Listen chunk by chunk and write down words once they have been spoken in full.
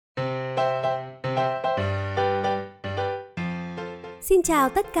Xin chào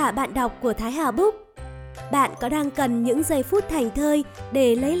tất cả bạn đọc của Thái Hà Book. Bạn có đang cần những giây phút thảnh thơi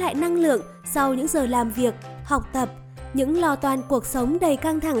để lấy lại năng lượng sau những giờ làm việc, học tập, những lo toan cuộc sống đầy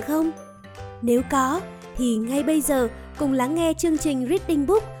căng thẳng không? Nếu có, thì ngay bây giờ cùng lắng nghe chương trình Reading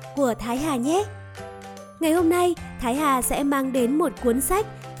Book của Thái Hà nhé. Ngày hôm nay, Thái Hà sẽ mang đến một cuốn sách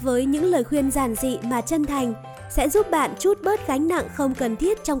với những lời khuyên giản dị mà chân thành sẽ giúp bạn trút bớt gánh nặng không cần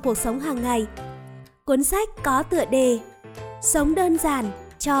thiết trong cuộc sống hàng ngày. Cuốn sách có tựa đề Sống đơn giản,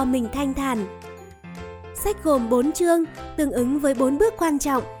 cho mình thanh thản. Sách gồm 4 chương, tương ứng với 4 bước quan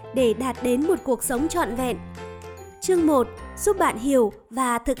trọng để đạt đến một cuộc sống trọn vẹn. Chương 1 giúp bạn hiểu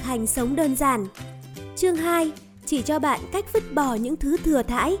và thực hành sống đơn giản. Chương 2 chỉ cho bạn cách vứt bỏ những thứ thừa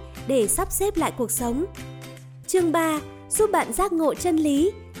thãi để sắp xếp lại cuộc sống. Chương 3 giúp bạn giác ngộ chân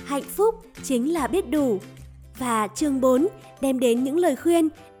lý, hạnh phúc chính là biết đủ. Và chương 4 đem đến những lời khuyên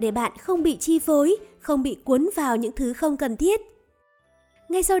để bạn không bị chi phối, không bị cuốn vào những thứ không cần thiết.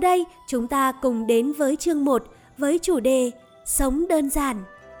 Ngay sau đây, chúng ta cùng đến với chương 1 với chủ đề Sống đơn giản.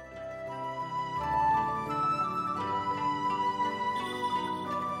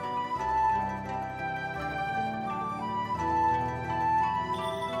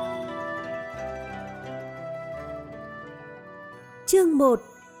 Chương 1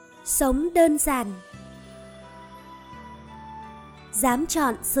 Sống đơn giản. Dám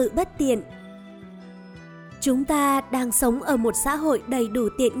chọn sự bất tiện. Chúng ta đang sống ở một xã hội đầy đủ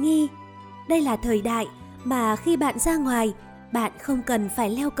tiện nghi. Đây là thời đại mà khi bạn ra ngoài, bạn không cần phải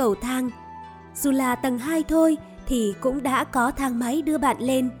leo cầu thang. Dù là tầng 2 thôi thì cũng đã có thang máy đưa bạn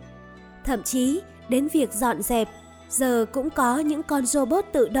lên. Thậm chí đến việc dọn dẹp, giờ cũng có những con robot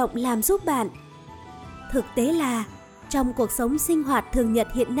tự động làm giúp bạn. Thực tế là trong cuộc sống sinh hoạt thường nhật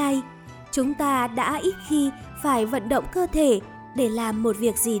hiện nay, chúng ta đã ít khi phải vận động cơ thể để làm một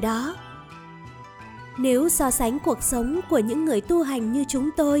việc gì đó. Nếu so sánh cuộc sống của những người tu hành như chúng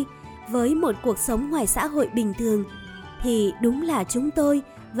tôi với một cuộc sống ngoài xã hội bình thường, thì đúng là chúng tôi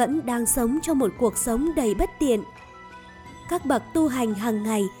vẫn đang sống trong một cuộc sống đầy bất tiện. Các bậc tu hành hàng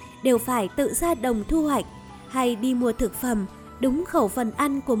ngày đều phải tự ra đồng thu hoạch hay đi mua thực phẩm đúng khẩu phần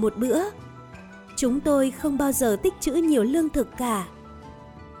ăn của một bữa. Chúng tôi không bao giờ tích trữ nhiều lương thực cả.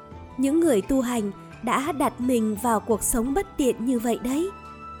 Những người tu hành đã đặt mình vào cuộc sống bất tiện như vậy đấy.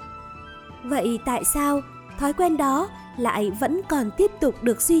 Vậy tại sao thói quen đó lại vẫn còn tiếp tục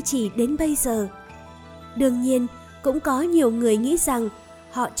được duy trì đến bây giờ? Đương nhiên, cũng có nhiều người nghĩ rằng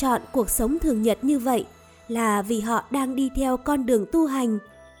họ chọn cuộc sống thường nhật như vậy là vì họ đang đi theo con đường tu hành.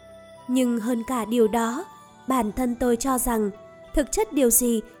 Nhưng hơn cả điều đó, bản thân tôi cho rằng thực chất điều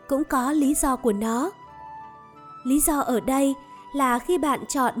gì cũng có lý do của nó. Lý do ở đây là khi bạn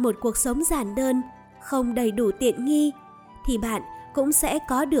chọn một cuộc sống giản đơn, không đầy đủ tiện nghi, thì bạn cũng sẽ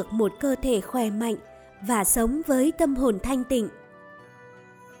có được một cơ thể khỏe mạnh và sống với tâm hồn thanh tịnh.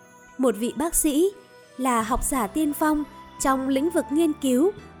 Một vị bác sĩ là học giả tiên phong trong lĩnh vực nghiên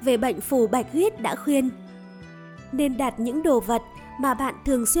cứu về bệnh phù bạch huyết đã khuyên nên đặt những đồ vật mà bạn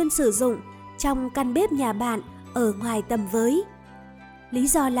thường xuyên sử dụng trong căn bếp nhà bạn ở ngoài tầm với. Lý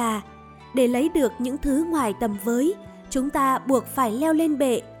do là để lấy được những thứ ngoài tầm với, chúng ta buộc phải leo lên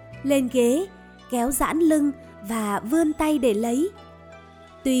bệ, lên ghế, kéo giãn lưng và vươn tay để lấy.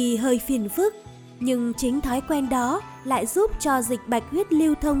 Tuy hơi phiền phức, nhưng chính thói quen đó lại giúp cho dịch bạch huyết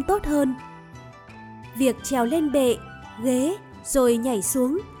lưu thông tốt hơn. Việc trèo lên bệ, ghế rồi nhảy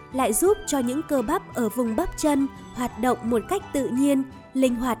xuống lại giúp cho những cơ bắp ở vùng bắp chân hoạt động một cách tự nhiên,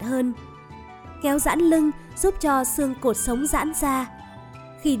 linh hoạt hơn. Kéo giãn lưng giúp cho xương cột sống giãn ra.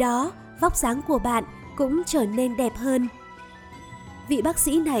 Khi đó, vóc dáng của bạn cũng trở nên đẹp hơn. Vị bác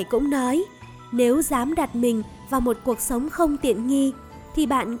sĩ này cũng nói, nếu dám đặt mình vào một cuộc sống không tiện nghi, thì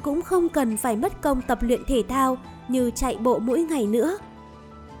bạn cũng không cần phải mất công tập luyện thể thao như chạy bộ mỗi ngày nữa.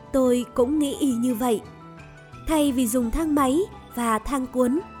 Tôi cũng nghĩ y như vậy. Thay vì dùng thang máy và thang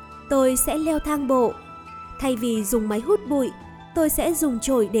cuốn, tôi sẽ leo thang bộ. Thay vì dùng máy hút bụi, tôi sẽ dùng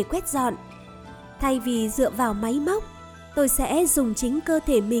chổi để quét dọn. Thay vì dựa vào máy móc, tôi sẽ dùng chính cơ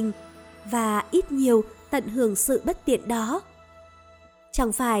thể mình và ít nhiều tận hưởng sự bất tiện đó.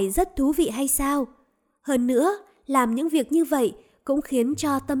 Chẳng phải rất thú vị hay sao? Hơn nữa, làm những việc như vậy cũng khiến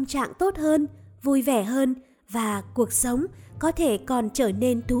cho tâm trạng tốt hơn, vui vẻ hơn và cuộc sống có thể còn trở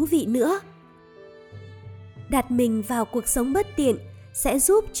nên thú vị nữa. Đặt mình vào cuộc sống bất tiện sẽ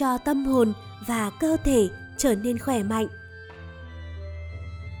giúp cho tâm hồn và cơ thể trở nên khỏe mạnh.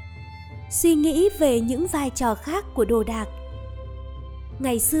 Suy nghĩ về những vai trò khác của đồ đạc.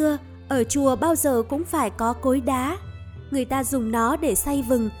 Ngày xưa, ở chùa bao giờ cũng phải có cối đá. Người ta dùng nó để xay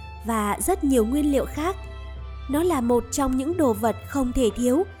vừng và rất nhiều nguyên liệu khác. Nó là một trong những đồ vật không thể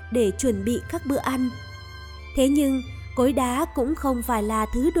thiếu để chuẩn bị các bữa ăn. Thế nhưng, Cối đá cũng không phải là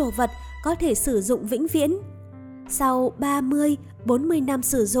thứ đồ vật có thể sử dụng vĩnh viễn. Sau 30, 40 năm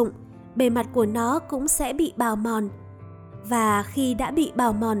sử dụng, bề mặt của nó cũng sẽ bị bào mòn. Và khi đã bị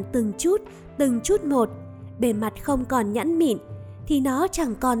bào mòn từng chút một, bề mặt không còn nhẵn mịn, thì nó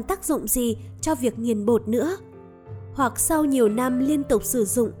chẳng còn tác dụng gì cho việc nghiền bột nữa. Hoặc sau nhiều năm liên tục sử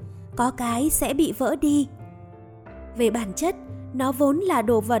dụng, có cái sẽ bị vỡ đi. Về bản chất, nó vốn là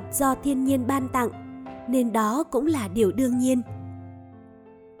đồ vật do thiên nhiên ban tặng, nên đó cũng là điều đương nhiên.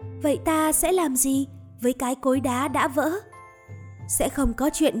 Vậy ta sẽ làm gì với cái cối đá đã vỡ? Sẽ không có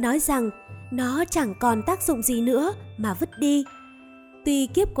chuyện nói rằng nó chẳng còn tác dụng gì nữa mà vứt đi. Tuy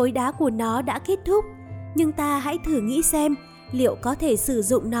kiếp cối đá của nó đã kết thúc, nhưng ta hãy thử nghĩ xem liệu có thể sử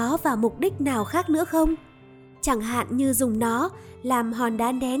dụng nó vào mục đích nào khác nữa không? Chẳng hạn như dùng nó làm hòn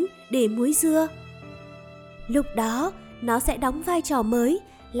đá nén để muối dưa. Lúc đó, nó sẽ đóng vai trò mới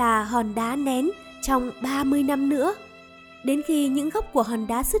là hòn đá nén trong 30 năm nữa. Đến khi những gốc của hòn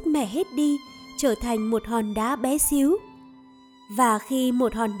đá sứt mẻ hết đi, trở thành một hòn đá bé xíu. Và khi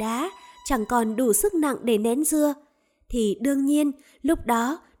một hòn đá chẳng còn đủ sức nặng để nén dưa, thì đương nhiên lúc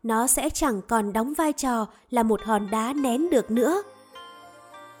đó nó sẽ chẳng còn đóng vai trò là một hòn đá nén được nữa.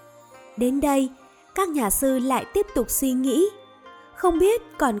 Đến đây, các nhà sư lại tiếp tục suy nghĩ, không biết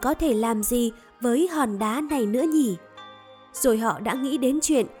còn có thể làm gì với hòn đá này nữa nhỉ? Rồi họ đã nghĩ đến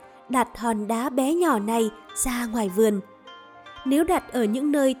chuyện đặt hòn đá bé nhỏ này ra ngoài vườn. Nếu đặt ở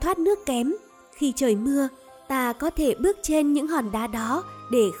những nơi thoát nước kém, khi trời mưa, ta có thể bước trên những hòn đá đó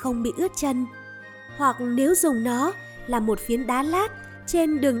để không bị ướt chân. Hoặc nếu dùng nó là một phiến đá lát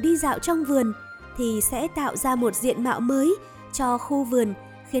trên đường đi dạo trong vườn, thì sẽ tạo ra một diện mạo mới cho khu vườn,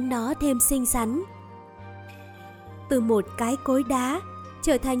 khiến nó thêm xinh xắn. Từ một cái cối đá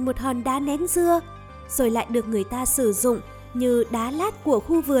trở thành một hòn đá nén dưa, rồi lại được người ta sử dụng như đá lát của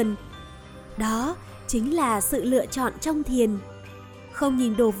khu vườn. Đó chính là sự lựa chọn trong thiền. Không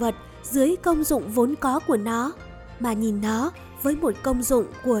nhìn đồ vật dưới công dụng vốn có của nó, mà nhìn nó với một công dụng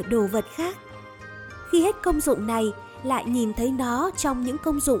của đồ vật khác. Khi hết công dụng này, lại nhìn thấy nó trong những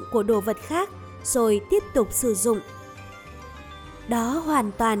công dụng của đồ vật khác, rồi tiếp tục sử dụng. Đó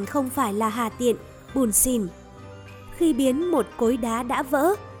hoàn toàn không phải là hà tiện, bủn xỉn. Khi biến một cối đá đã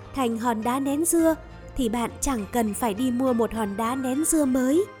vỡ thành hòn đá nén dưa, thì bạn chẳng cần phải đi mua một hòn đá nén dưa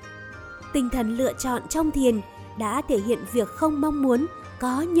mới. Tinh thần lựa chọn trong thiền đã thể hiện việc không mong muốn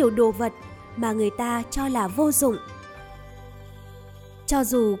có nhiều đồ vật mà người ta cho là vô dụng. Cho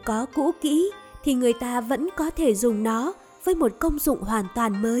dù có cũ kỹ, thì người ta vẫn có thể dùng nó với một công dụng hoàn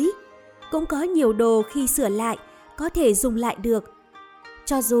toàn mới. Cũng có nhiều đồ khi sửa lại có thể dùng lại được.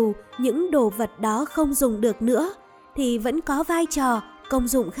 Cho dù những đồ vật đó không dùng được nữa, thì vẫn có vai trò, công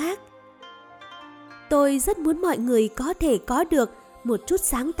dụng khác. Tôi rất muốn mọi người có thể có được một chút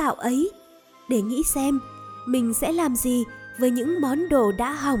sáng tạo ấy, để nghĩ xem mình sẽ làm gì với những món đồ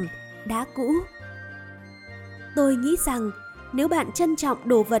đã hỏng, đã cũ. Tôi nghĩ rằng nếu bạn trân trọng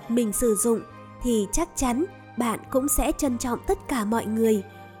đồ vật mình sử dụng, thì chắc chắn bạn cũng sẽ trân trọng tất cả mọi người.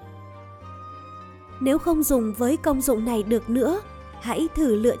 Nếu không dùng với công dụng này được nữa, hãy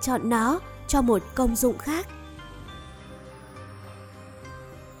thử lựa chọn nó cho một công dụng khác.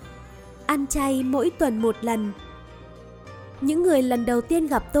 Ăn chay mỗi tuần một lần. Những người lần đầu tiên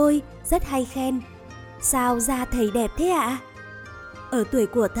gặp tôi rất hay khen: sao da thầy đẹp thế ạ? Ở tuổi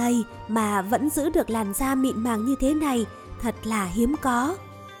của thầy mà vẫn giữ được làn da mịn màng như thế này thật là hiếm có.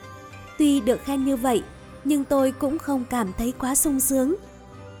 Tuy được khen như vậy, nhưng tôi cũng không cảm thấy quá sung sướng.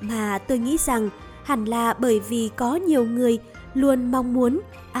 Mà tôi nghĩ rằng hẳn là bởi vì có nhiều người luôn mong muốn,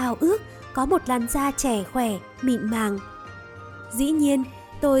 ao ước có một làn da trẻ khỏe, mịn màng. Dĩ nhiên,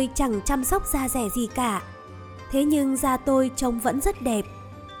 tôi chẳng chăm sóc da dẻ gì cả. Thế nhưng da tôi trông vẫn rất đẹp.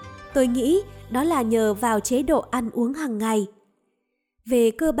 Tôi nghĩ đó là nhờ vào chế độ ăn uống hàng ngày.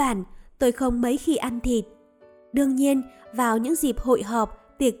 Về cơ bản, tôi không mấy khi ăn thịt. Đương nhiên, vào những dịp hội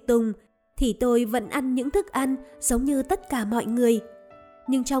họp, tiệc tùng thì tôi vẫn ăn những thức ăn giống như tất cả mọi người.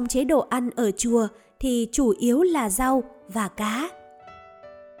 Nhưng trong chế độ ăn ở chùa thì chủ yếu là rau và cá.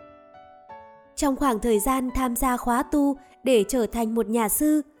 Trong khoảng thời gian tham gia khóa tu để trở thành một nhà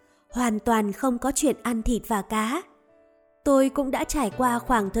sư, hoàn toàn không có chuyện ăn thịt và cá. Tôi cũng đã trải qua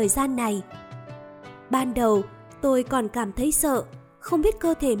khoảng thời gian này. Ban đầu, tôi còn cảm thấy sợ, không biết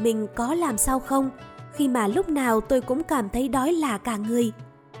cơ thể mình có làm sao không, khi mà lúc nào tôi cũng cảm thấy đói lả cả người.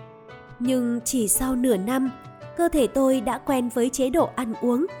 Nhưng chỉ sau nửa năm, cơ thể tôi đã quen với chế độ ăn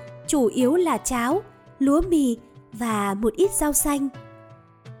uống, chủ yếu là cháo, lúa mì và một ít rau xanh.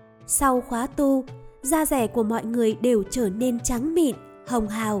 Sau khóa tu, da dẻ của mọi người đều trở nên trắng mịn, hồng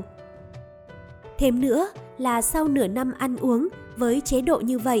hào. Thêm nữa là sau nửa năm ăn uống với chế độ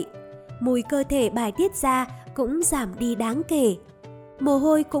như vậy, mùi cơ thể bài tiết ra cũng giảm đi đáng kể. Mồ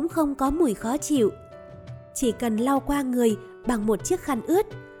hôi cũng không có mùi khó chịu. Chỉ cần lau qua người bằng một chiếc khăn ướt,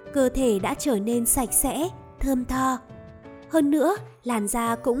 cơ thể đã trở nên sạch sẽ, thơm tho. Hơn nữa, làn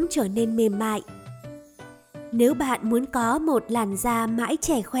da cũng trở nên mềm mại. Nếu bạn muốn có một làn da mãi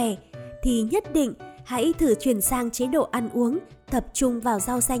trẻ khỏe, thì nhất định hãy thử chuyển sang chế độ ăn uống tập trung vào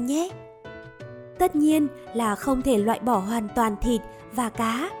rau xanh nhé. Tất nhiên là không thể loại bỏ hoàn toàn thịt và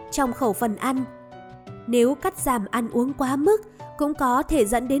cá trong khẩu phần ăn. Nếu cắt giảm ăn uống quá mức, cũng có thể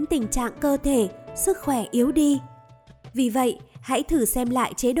dẫn đến tình trạng cơ thể, sức khỏe yếu đi. Vì vậy, hãy thử xem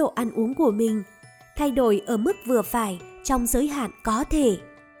lại chế độ ăn uống của mình, thay đổi ở mức vừa phải trong giới hạn có thể.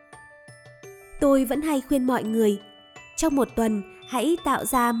 Tôi vẫn hay khuyên mọi người, trong một tuần hãy tạo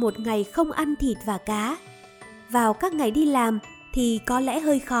ra một ngày không ăn thịt và cá. Vào các ngày đi làm thì có lẽ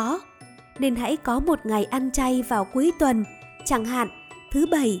hơi khó, nên hãy có một ngày ăn chay vào cuối tuần, chẳng hạn thứ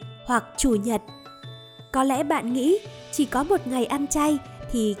Bảy hoặc Chủ nhật. Có lẽ bạn nghĩ chỉ có một ngày ăn chay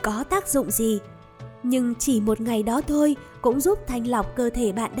thì có tác dụng gì, nhưng chỉ một ngày đó thôi cũng giúp thanh lọc cơ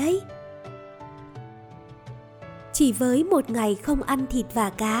thể bạn đấy. Chỉ với một ngày không ăn thịt và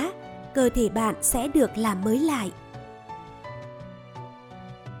cá, cơ thể bạn sẽ được làm mới lại.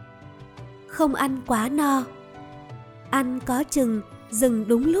 Không ăn quá no. Ăn có chừng, dừng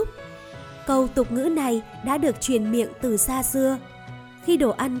đúng lúc. Câu tục ngữ này đã được truyền miệng từ xa xưa, khi đồ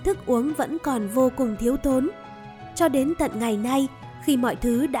ăn thức uống vẫn còn vô cùng thiếu thốn, cho đến tận ngày nay khi mọi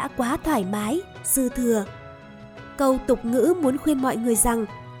thứ đã quá thoải mái, dư thừa. Câu tục ngữ muốn khuyên mọi người rằng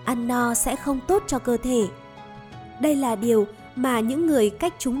ăn no sẽ không tốt cho cơ thể. Đây là điều mà những người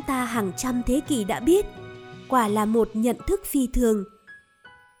cách chúng ta hàng trăm thế kỷ đã biết, quả là một nhận thức phi thường.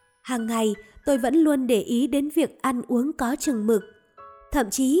 Hàng ngày tôi vẫn luôn để ý đến việc ăn uống có chừng mực. Thậm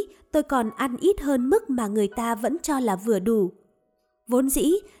chí tôi còn ăn ít hơn mức mà người ta vẫn cho là vừa đủ. Vốn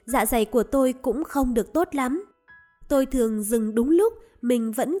dĩ dạ dày của tôi cũng không được tốt lắm. Tôi thường dừng đúng lúc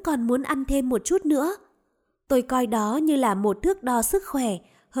mình vẫn còn muốn ăn thêm một chút nữa. Tôi coi đó như là một thước đo sức khỏe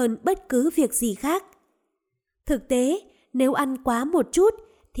hơn bất cứ việc gì khác. Thực tế, nếu ăn quá một chút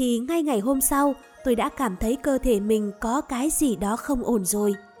thì ngay ngày hôm sau tôi đã cảm thấy cơ thể mình có cái gì đó không ổn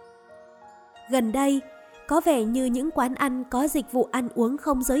rồi. Gần đây, có vẻ như những quán ăn có dịch vụ ăn uống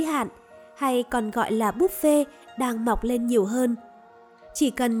không giới hạn, hay còn gọi là buffet, đang mọc lên nhiều hơn. Chỉ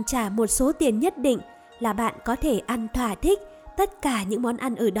cần trả một số tiền nhất định là bạn có thể ăn thỏa thích tất cả những món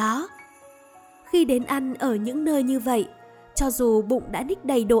ăn ở đó. Khi đến ăn ở những nơi như vậy, cho dù bụng đã đích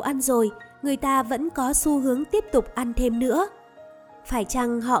đầy đồ ăn rồi, người ta vẫn có xu hướng tiếp tục ăn thêm nữa. Phải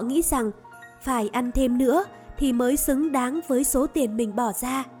chăng họ nghĩ rằng phải ăn thêm nữa thì mới xứng đáng với số tiền mình bỏ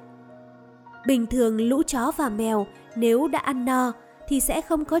ra? Bình thường lũ chó và mèo nếu đã ăn no thì sẽ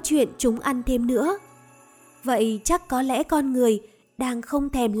không có chuyện chúng ăn thêm nữa. Vậy chắc có lẽ con người đang không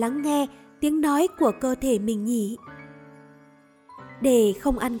thèm lắng nghe tiếng nói của cơ thể mình nhỉ? Để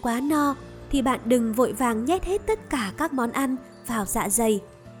không ăn quá no thì bạn đừng vội vàng nhét hết tất cả các món ăn vào dạ dày,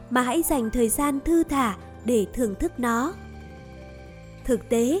 mà hãy dành thời gian thư thả để thưởng thức nó. Thực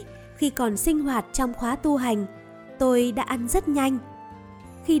tế, khi còn sinh hoạt trong khóa tu hành, tôi đã ăn rất nhanh.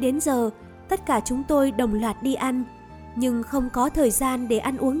 Khi đến giờ, tất cả chúng tôi đồng loạt đi ăn, nhưng không có thời gian để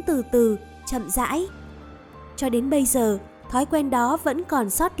ăn uống từ từ, chậm rãi. Cho đến bây giờ, thói quen đó vẫn còn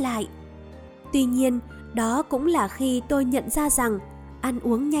sót lại. Tuy nhiên, đó cũng là khi tôi nhận ra rằng ăn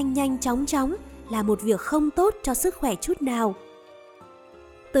uống nhanh nhanh chóng chóng là một việc không tốt cho sức khỏe chút nào.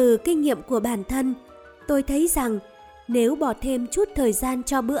 Từ kinh nghiệm của bản thân, tôi thấy rằng nếu bỏ thêm chút thời gian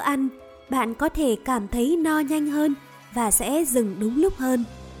cho bữa ăn, bạn có thể cảm thấy no nhanh hơn và sẽ dừng đúng lúc hơn.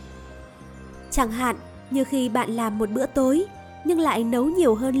 Chẳng hạn như khi bạn làm một bữa tối nhưng lại nấu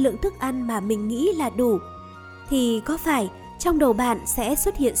nhiều hơn lượng thức ăn mà mình nghĩ là đủ, thì có phải trong đầu bạn sẽ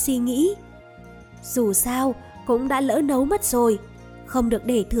xuất hiện suy nghĩ: dù sao cũng đã lỡ nấu mất rồi, không được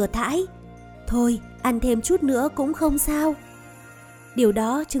để thừa thãi, thôi ăn thêm chút nữa cũng không sao. Điều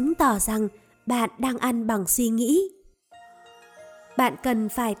đó chứng tỏ rằng bạn đang ăn bằng suy nghĩ. Bạn cần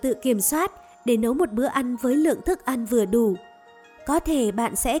phải tự kiểm soát để nấu một bữa ăn với lượng thức ăn vừa đủ. Có thể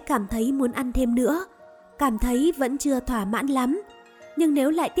bạn sẽ cảm thấy muốn ăn thêm nữa, cảm thấy vẫn chưa thỏa mãn lắm, nhưng nếu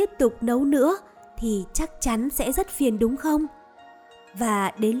lại tiếp tục nấu nữa thì chắc chắn sẽ rất phiền, đúng không?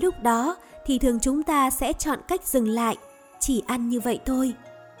 Và đến lúc đó thì thường chúng ta sẽ chọn cách dừng lại, chỉ ăn như vậy thôi.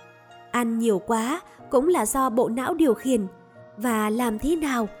 Ăn nhiều quá cũng là do bộ não điều khiển, và làm thế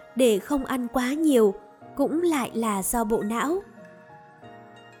nào để không ăn quá nhiều cũng lại là do bộ não.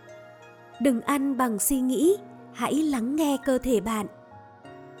 Đừng ăn bằng suy nghĩ, hãy lắng nghe cơ thể bạn.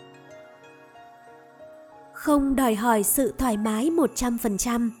 Không đòi hỏi sự thoải mái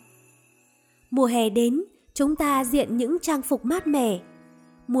 100%. Mùa hè đến, chúng ta diện những trang phục mát mẻ.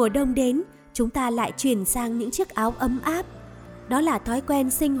 Mùa đông đến, chúng ta lại chuyển sang những chiếc áo ấm áp. Đó là thói quen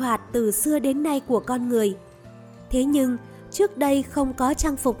sinh hoạt từ xưa đến nay của con người. Thế nhưng, trước đây không có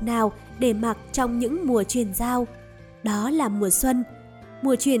trang phục nào để mặc trong những mùa chuyển giao. Đó là mùa xuân,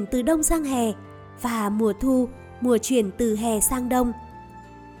 mùa chuyển từ đông sang hè, và mùa thu, mùa chuyển từ hè sang đông.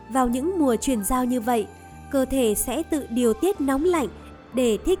 Vào những mùa chuyển giao như vậy, cơ thể sẽ tự điều tiết nóng lạnh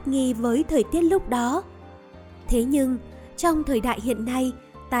để thích nghi với thời tiết lúc đó. Thế nhưng, trong thời đại hiện nay,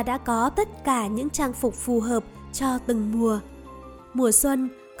 ta đã có tất cả những trang phục phù hợp cho từng mùa. Mùa xuân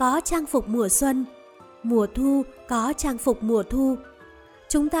có trang phục mùa xuân, mùa thu có trang phục mùa thu.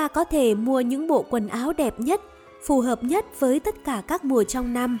 Chúng ta có thể mua những bộ quần áo đẹp nhất, phù hợp nhất với tất cả các mùa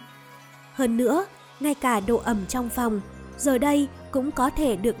trong năm. Hơn nữa, ngay cả độ ẩm trong phòng, giờ đây cũng có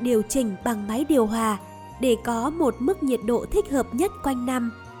thể được điều chỉnh bằng máy điều hòa để có một mức nhiệt độ thích hợp nhất quanh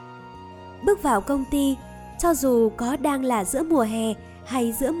năm. Bước vào công ty, cho dù có đang là giữa mùa hè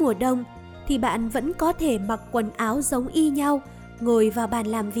hay giữa mùa đông, thì bạn vẫn có thể mặc quần áo giống y nhau, ngồi vào bàn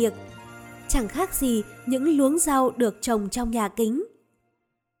làm việc. Chẳng khác gì những luống rau được trồng trong nhà kính.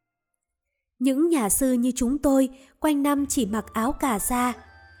 Những nhà sư như chúng tôi quanh năm chỉ mặc áo cà sa.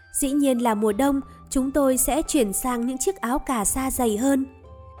 Dĩ nhiên là mùa đông chúng tôi sẽ chuyển sang những chiếc áo cà sa dày hơn.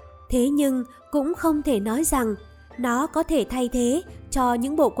 Thế nhưng cũng không thể nói rằng nó có thể thay thế cho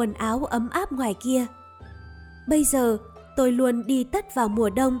những bộ quần áo ấm áp ngoài kia. Bây giờ tôi luôn đi tất vào mùa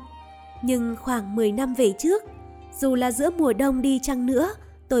đông, nhưng khoảng 10 năm về trước, dù là giữa mùa đông đi chăng nữa,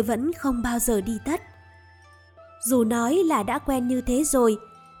 tôi vẫn không bao giờ đi tất. Dù nói là đã quen như thế rồi,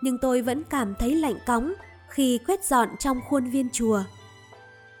 nhưng tôi vẫn cảm thấy lạnh cóng khi quét dọn trong khuôn viên chùa.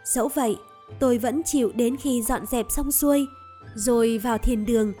 Dẫu vậy, tôi vẫn chịu đến khi dọn dẹp xong xuôi, rồi vào thiền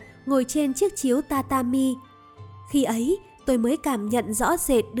đường, ngồi trên chiếc chiếu tatami. Khi ấy, tôi mới cảm nhận rõ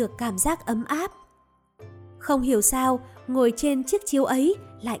rệt được cảm giác ấm áp. Không hiểu sao, ngồi trên chiếc chiếu ấy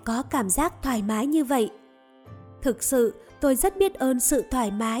lại có cảm giác thoải mái như vậy. Thực sự, tôi rất biết ơn sự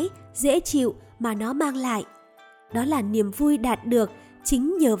thoải mái, dễ chịu mà nó mang lại. Đó là niềm vui đạt được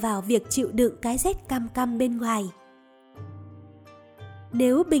chính nhờ vào việc chịu đựng cái rét căm căm bên ngoài.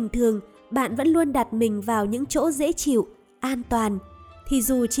 Nếu bình thường bạn vẫn luôn đặt mình vào những chỗ dễ chịu, an toàn, thì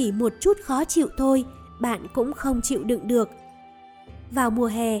dù chỉ một chút khó chịu thôi, bạn cũng không chịu đựng được. Vào mùa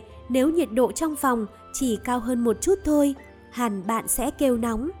hè, nếu nhiệt độ trong phòng chỉ cao hơn một chút thôi, hẳn bạn sẽ kêu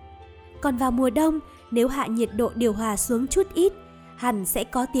nóng. Còn vào mùa đông, nếu hạ nhiệt độ điều hòa xuống chút ít, hẳn sẽ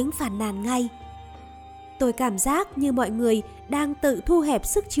có tiếng phàn nàn ngay. Tôi cảm giác như mọi người đang tự thu hẹp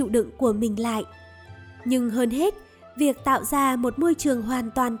sức chịu đựng của mình lại. Nhưng hơn hết, việc tạo ra một môi trường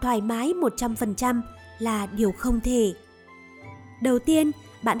hoàn toàn thoải mái 100% là điều không thể. Đầu tiên,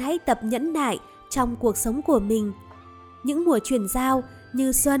 bạn hãy tập nhẫn nại trong cuộc sống của mình. Những mùa chuyển giao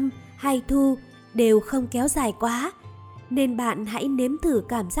như xuân hay thu đều không kéo dài quá, nên bạn hãy nếm thử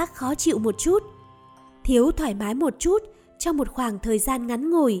cảm giác khó chịu một chút, thiếu thoải mái một chút trong một khoảng thời gian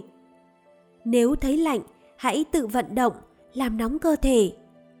ngắn ngủi. Nếu thấy lạnh, hãy tự vận động, làm nóng cơ thể.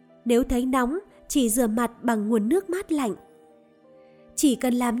 Nếu thấy nóng, chỉ rửa mặt bằng nguồn nước mát lạnh. Chỉ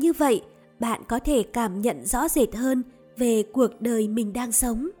cần làm như vậy, bạn có thể cảm nhận rõ rệt hơn về cuộc đời mình đang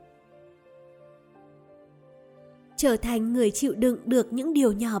sống. Trở thành người chịu đựng được những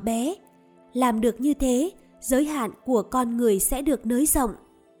điều nhỏ bé. Làm được như thế, giới hạn của con người sẽ được nới rộng.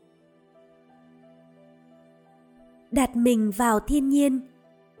 Đặt mình vào thiên nhiên.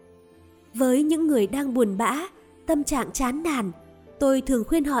 Với những người đang buồn bã, tâm trạng chán nản, tôi thường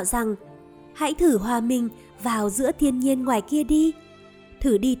khuyên họ rằng hãy thử hòa mình vào giữa thiên nhiên ngoài kia đi.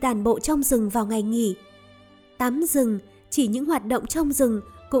 Thử đi tản bộ trong rừng vào ngày nghỉ. Tắm rừng, chỉ những hoạt động trong rừng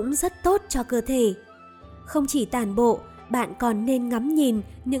cũng rất tốt cho cơ thể. Không chỉ tản bộ, bạn còn nên ngắm nhìn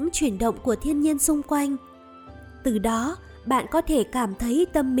những chuyển động của thiên nhiên xung quanh. Từ đó, bạn có thể cảm thấy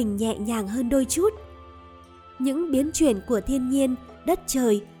tâm mình nhẹ nhàng hơn đôi chút. Những biến chuyển của thiên nhiên, đất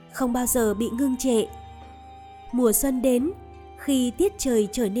trời không bao giờ bị ngưng trệ. Mùa xuân đến, khi tiết trời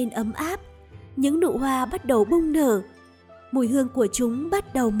trở nên ấm áp, những nụ hoa bắt đầu bung nở. Mùi hương của chúng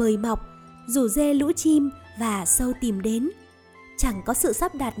bắt đầu mời mọc, rủ rê lũ chim và sâu tìm đến. Chẳng có sự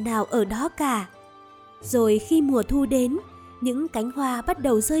sắp đặt nào ở đó cả. Rồi khi mùa thu đến, những cánh hoa bắt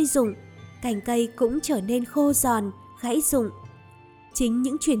đầu rơi rụng, cành cây cũng trở nên khô giòn, gãy rụng. Chính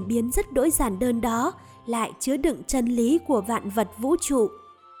những chuyển biến rất đỗi giản đơn đó lại chứa đựng chân lý của vạn vật vũ trụ.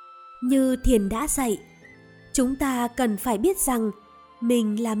 Như Thiền đã dạy, chúng ta cần phải biết rằng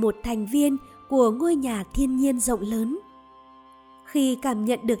mình là một thành viên của ngôi nhà thiên nhiên rộng lớn. Khi cảm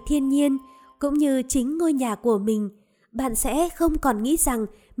nhận được thiên nhiên cũng như chính ngôi nhà của mình, bạn sẽ không còn nghĩ rằng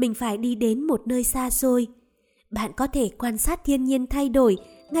mình phải đi đến một nơi xa xôi. Bạn có thể quan sát thiên nhiên thay đổi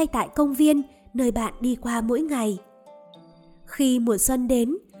ngay tại công viên nơi bạn đi qua mỗi ngày. Khi mùa xuân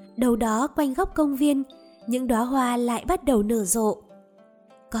đến, đâu đó quanh góc công viên, những đóa hoa lại bắt đầu nở rộ.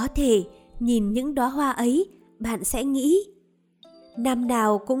 Có thể nhìn những đóa hoa ấy, bạn sẽ nghĩ, năm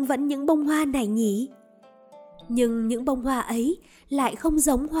nào cũng vẫn những bông hoa này nhỉ? Nhưng những bông hoa ấy lại không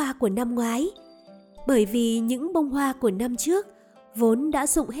giống hoa của năm ngoái, bởi vì những bông hoa của năm trước vốn đã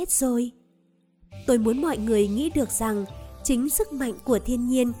rụng hết rồi. Tôi muốn mọi người nghĩ được rằng chính sức mạnh của thiên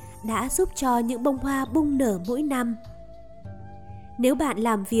nhiên đã giúp cho những bông hoa bung nở mỗi năm. Nếu bạn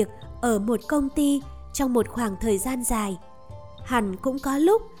làm việc ở một công ty trong một khoảng thời gian dài, hẳn cũng có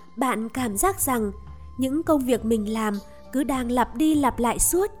lúc bạn cảm giác rằng những công việc mình làm cứ đang lặp đi lặp lại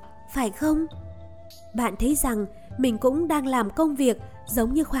suốt, phải không? Bạn thấy rằng mình cũng đang làm công việc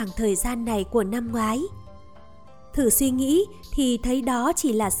giống như khoảng thời gian này của năm ngoái. Thử suy nghĩ thì thấy đó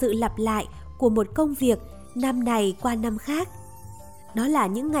chỉ là sự lặp lại của một công việc năm này qua năm khác. Đó là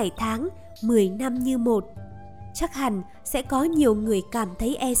những ngày tháng 10 năm như một. Chắc hẳn sẽ có nhiều người cảm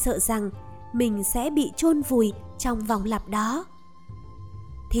thấy e sợ rằng mình sẽ bị chôn vùi trong vòng lặp đó.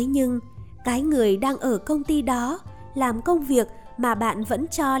 Thế nhưng, cái người đang ở công ty đó làm công việc mà bạn vẫn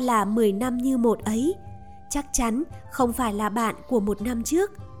cho là 10 năm như một ấy, chắc chắn không phải là bạn của một năm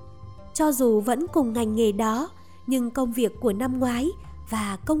trước. Cho dù vẫn cùng ngành nghề đó, nhưng công việc của năm ngoái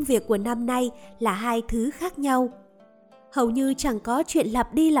và công việc của năm nay là hai thứ khác nhau. Hầu như chẳng có chuyện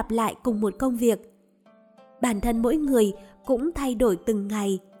lặp đi lặp lại cùng một công việc. Bản thân mỗi người cũng thay đổi từng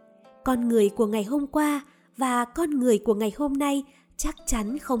ngày. Con người của ngày hôm qua và con người của ngày hôm nay chắc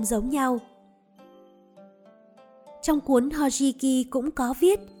chắn không giống nhau. Trong cuốn Hojiki cũng có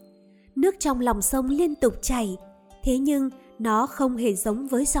viết, nước trong lòng sông liên tục chảy, thế nhưng nó không hề giống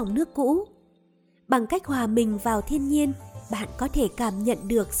với dòng nước cũ. Bằng cách hòa mình vào thiên nhiên, bạn có thể cảm nhận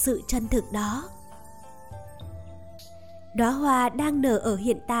được sự chân thực đó. Đóa hoa đang nở ở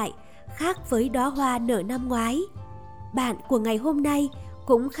hiện tại khác với đóa hoa nở năm ngoái. Bạn của ngày hôm nay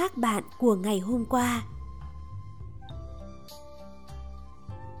cũng khác bạn của ngày hôm qua.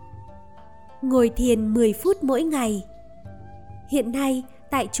 Ngồi thiền 10 phút mỗi ngày. Hiện nay,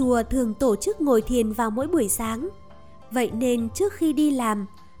 tại chùa thường tổ chức ngồi thiền vào mỗi buổi sáng. Vậy nên trước khi đi làm,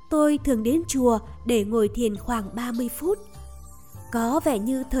 tôi thường đến chùa để ngồi thiền khoảng 30 phút. Có vẻ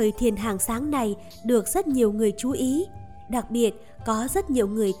như thời thiền hàng sáng này được rất nhiều người chú ý. Đặc biệt, có rất nhiều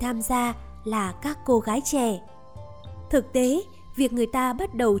người tham gia là các cô gái trẻ. Thực tế, việc người ta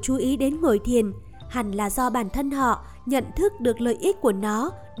bắt đầu chú ý đến ngồi thiền hẳn là do bản thân họ nhận thức được lợi ích của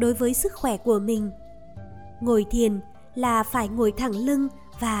nó đối với sức khỏe của mình. Ngồi thiền là phải ngồi thẳng lưng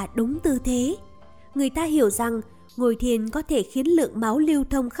và đúng tư thế. Người ta hiểu rằng ngồi thiền có thể khiến lượng máu lưu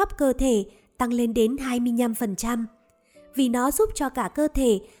thông khắp cơ thể tăng lên đến 25%, vì nó giúp cho cả cơ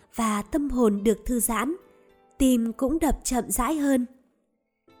thể và tâm hồn được thư giãn, tim cũng đập chậm rãi hơn.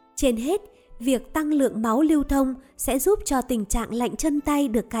 Trên hết, việc tăng lượng máu lưu thông sẽ giúp cho tình trạng lạnh chân tay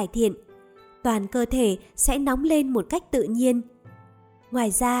được cải thiện. Toàn cơ thể sẽ nóng lên một cách tự nhiên.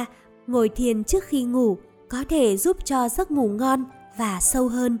 Ngoài ra, ngồi thiền trước khi ngủ có thể giúp cho giấc ngủ ngon và sâu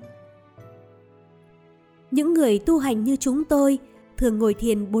hơn. Những người tu hành như chúng tôi thường ngồi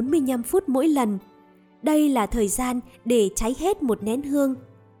thiền 45 phút mỗi lần. Đây là thời gian để cháy hết một nén hương.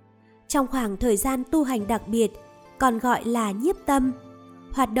 Trong khoảng thời gian tu hành đặc biệt, còn gọi là nhiếp tâm,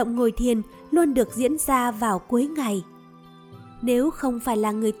 hoạt động ngồi thiền luôn được diễn ra vào cuối ngày. Nếu không phải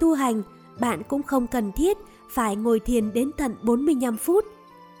là người tu hành, bạn cũng không cần thiết phải ngồi thiền đến tận 45 phút.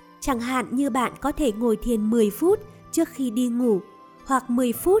 Chẳng hạn như bạn có thể ngồi thiền 10 phút trước khi đi ngủ, hoặc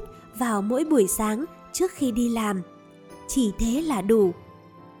 10 phút vào mỗi buổi sáng trước khi đi làm. Chỉ thế là đủ.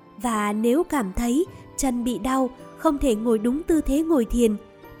 Và nếu cảm thấy chân bị đau, không thể ngồi đúng tư thế ngồi thiền,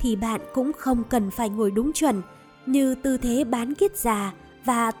 thì bạn cũng không cần phải ngồi đúng chuẩn như tư thế bán kiết già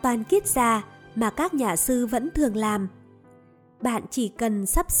và toàn kiết già mà các nhà sư vẫn thường làm. Bạn chỉ cần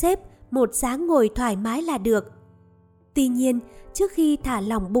sắp xếp một dáng ngồi thoải mái là được. Tuy nhiên, trước khi thả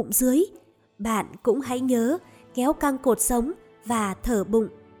lỏng bụng dưới, bạn cũng hãy nhớ kéo căng cột sống và thở bụng.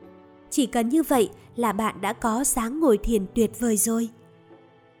 Chỉ cần như vậy là bạn đã có dáng ngồi thiền tuyệt vời rồi.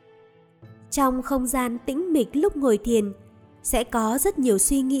 Trong không gian tĩnh mịch lúc ngồi thiền, sẽ có rất nhiều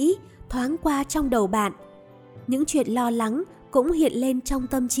suy nghĩ thoáng qua trong đầu bạn. Những chuyện lo lắng cũng hiện lên trong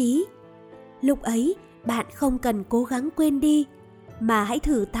tâm trí. Lúc ấy, bạn không cần cố gắng quên đi, mà hãy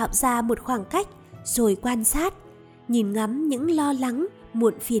thử tạo ra một khoảng cách rồi quan sát, nhìn ngắm những lo lắng,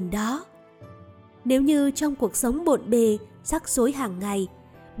 muộn phiền đó. Nếu như trong cuộc sống bộn bề, rắc rối hàng ngày,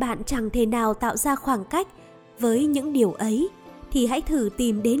 bạn chẳng thể nào tạo ra khoảng cách với những điều ấy, thì hãy thử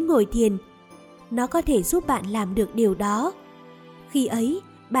tìm đến ngồi thiền. Nó có thể giúp bạn làm được điều đó. Khi ấy,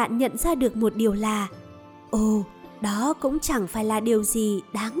 bạn nhận ra được một điều là, đó cũng chẳng phải là điều gì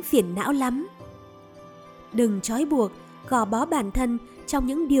đáng phiền não lắm. Đừng trói buộc, gò bó bản thân trong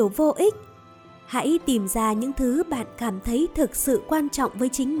những điều vô ích. Hãy tìm ra những thứ bạn cảm thấy thực sự quan trọng với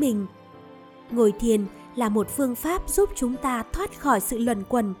chính mình. Ngồi thiền là một phương pháp giúp chúng ta thoát khỏi sự luẩn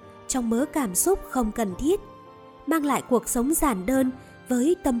quẩn trong mớ cảm xúc không cần thiết, mang lại cuộc sống giản đơn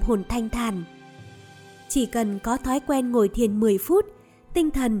với tâm hồn thanh thản. Chỉ cần có thói quen ngồi thiền 10 phút,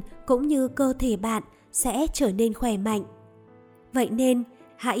 tinh thần cũng như cơ thể bạn sẽ trở nên khỏe mạnh. Vậy nên,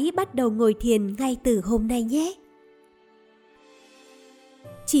 hãy bắt đầu ngồi thiền ngay từ hôm nay nhé.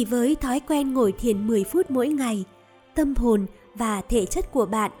 Chỉ với thói quen ngồi thiền 10 phút mỗi ngày, tâm hồn và thể chất của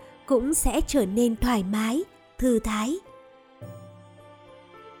bạn cũng sẽ trở nên thoải mái, thư thái.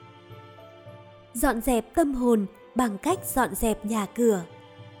 Dọn dẹp tâm hồn bằng cách dọn dẹp nhà cửa.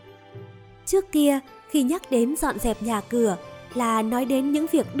 Trước kia, khi nhắc đến dọn dẹp nhà cửa là nói đến những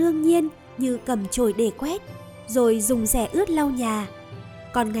việc đương nhiên như cầm chổi để quét, rồi dùng rẻ ướt lau nhà.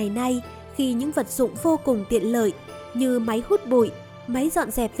 Còn ngày nay, khi những vật dụng vô cùng tiện lợi như máy hút bụi, máy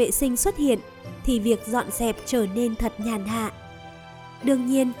dọn dẹp vệ sinh xuất hiện, thì việc dọn dẹp trở nên thật nhàn hạ. Đương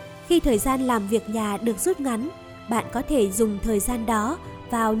nhiên, khi thời gian làm việc nhà được rút ngắn, bạn có thể dùng thời gian đó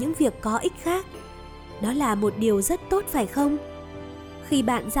vào những việc có ích khác. Đó là một điều rất tốt phải không? Khi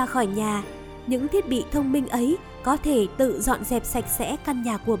bạn ra khỏi nhà, những thiết bị thông minh ấy có thể tự dọn dẹp sạch sẽ căn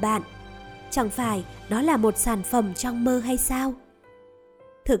nhà của bạn. Chẳng phải đó là một sản phẩm trong mơ hay sao?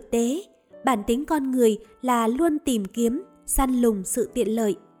 Thực tế, bản tính con người là luôn tìm kiếm, săn lùng sự tiện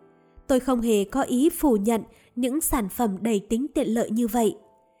lợi. Tôi không hề có ý phủ nhận những sản phẩm đầy tính tiện lợi như vậy.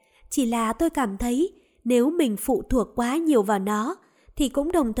 Chỉ là tôi cảm thấy nếu mình phụ thuộc quá nhiều vào nó, thì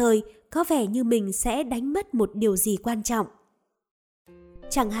cũng đồng thời có vẻ như mình sẽ đánh mất một điều gì quan trọng.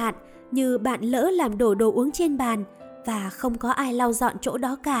 Chẳng hạn như bạn lỡ làm đổ đồ uống trên bàn và không có ai lau dọn chỗ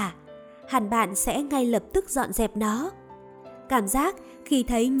đó cả, hẳn bạn sẽ ngay lập tức dọn dẹp nó. Cảm giác khi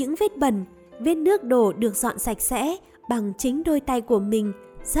thấy những vết bẩn, vết nước đổ được dọn sạch sẽ bằng chính đôi tay của mình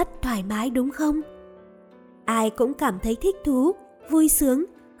rất thoải mái đúng không? Ai cũng cảm thấy thích thú, vui sướng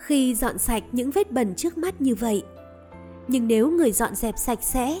khi dọn sạch những vết bẩn trước mắt như vậy. Nhưng nếu người dọn dẹp sạch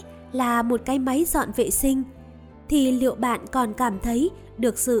sẽ là một cái máy dọn vệ sinh, thì liệu bạn còn cảm thấy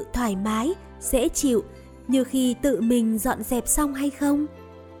được sự thoải mái, dễ chịu như khi tự mình dọn dẹp xong hay không?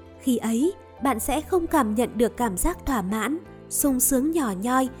 Khi ấy, bạn sẽ không cảm nhận được cảm giác thỏa mãn, sung sướng nhỏ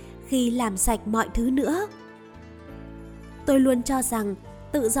nhoi khi làm sạch mọi thứ nữa. Tôi luôn cho rằng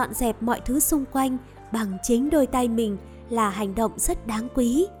tự dọn dẹp mọi thứ xung quanh bằng chính đôi tay mình là hành động rất đáng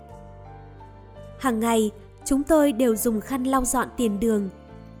quý. Hàng ngày, chúng tôi đều dùng khăn lau dọn tiền đường.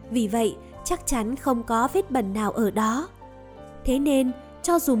 Vì vậy, chắc chắn không có vết bẩn nào ở đó. Thế nên,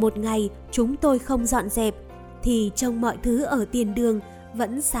 cho dù một ngày chúng tôi không dọn dẹp, thì trông mọi thứ ở tiền đường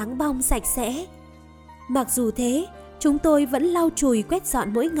vẫn sáng bong sạch sẽ. Mặc dù thế, chúng tôi vẫn lau chùi quét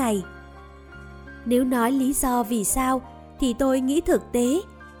dọn mỗi ngày. Nếu nói lý do vì sao, thì tôi nghĩ thực tế,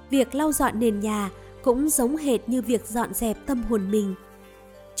 việc lau dọn nền nhà cũng giống hệt như việc dọn dẹp tâm hồn mình.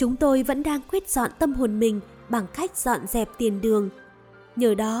 Chúng tôi vẫn đang quét dọn tâm hồn mình bằng cách dọn dẹp tiền đường.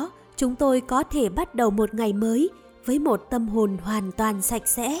 Nhờ đó, chúng tôi có thể bắt đầu một ngày mới với một tâm hồn hoàn toàn sạch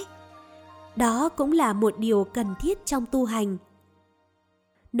sẽ. Đó cũng là một điều cần thiết trong tu hành.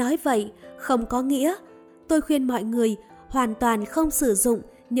 Nói vậy không có nghĩa tôi khuyên mọi người hoàn toàn không sử dụng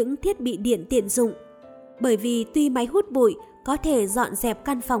những thiết bị điện tiện dụng. Bởi vì tuy máy hút bụi có thể dọn dẹp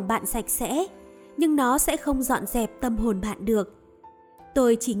căn phòng bạn sạch sẽ, nhưng nó sẽ không dọn dẹp tâm hồn bạn được.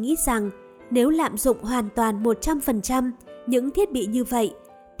 Tôi chỉ nghĩ rằng nếu lạm dụng hoàn toàn 100% những thiết bị như vậy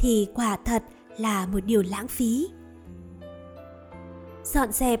thì quả thật là một điều lãng phí.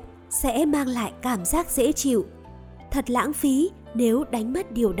 Dọn dẹp sẽ mang lại cảm giác dễ chịu. Thật lãng phí nếu đánh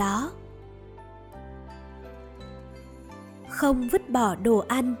mất điều đó. Không vứt bỏ đồ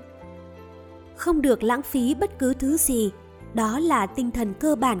ăn. Không được lãng phí bất cứ thứ gì, đó là tinh thần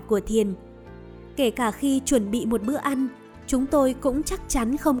cơ bản của thiền. Kể cả khi chuẩn bị một bữa ăn, chúng tôi cũng chắc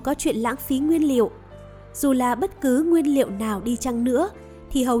chắn không có chuyện lãng phí nguyên liệu. Dù là bất cứ nguyên liệu nào đi chăng nữa,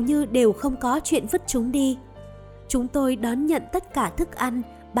 thì hầu như đều không có chuyện vứt chúng đi. Chúng tôi đón nhận tất cả thức ăn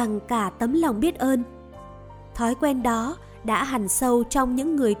bằng cả tấm lòng biết ơn. Thói quen đó đã hằn sâu trong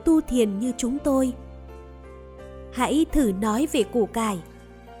những người tu thiền như chúng tôi. Hãy thử nói về củ cải.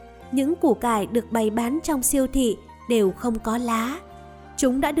 Những củ cải được bày bán trong siêu thị đều không có lá.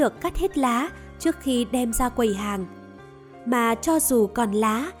 Chúng đã được cắt hết lá trước khi đem ra quầy hàng. Mà cho dù còn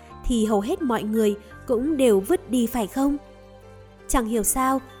lá thì hầu hết mọi người cũng đều vứt đi phải không? Chẳng hiểu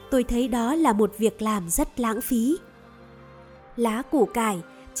sao tôi thấy đó là một việc làm rất lãng phí. Lá củ cải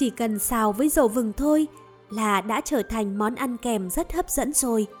chỉ cần xào với dầu vừng thôi là đã trở thành món ăn kèm rất hấp dẫn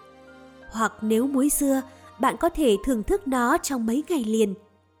rồi. Hoặc nếu muối dưa, bạn có thể thưởng thức nó trong mấy ngày liền.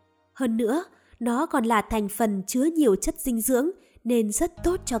 Hơn nữa, nó còn là thành phần chứa nhiều chất dinh dưỡng nên rất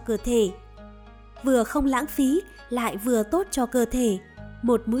tốt cho cơ thể. Vừa không lãng phí, lại vừa tốt cho cơ thể,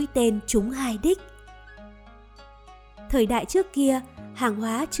 một mũi tên trúng hai đích. Thời đại trước kia, hàng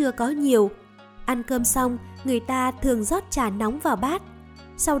hóa chưa có nhiều. Ăn cơm xong, người ta thường rót trà nóng vào bát.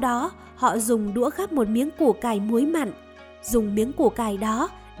 Sau đó, họ dùng đũa gắp một miếng củ cải muối mặn, dùng miếng củ cải đó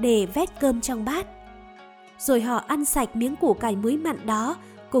để vét cơm trong bát. Rồi họ ăn sạch miếng củ cải muối mặn đó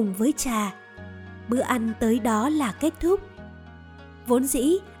cùng với trà. Bữa ăn tới đó là kết thúc. Vốn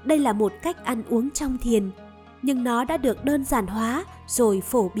dĩ, đây là một cách ăn uống trong thiền, nhưng nó đã được đơn giản hóa rồi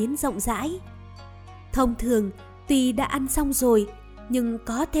phổ biến rộng rãi. Thông thường, tuy đã ăn xong rồi, nhưng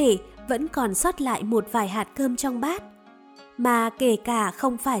có thể vẫn còn sót lại một vài hạt cơm trong bát. Mà kể cả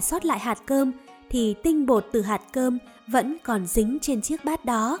không phải sót lại hạt cơm, thì tinh bột từ hạt cơm vẫn còn dính trên chiếc bát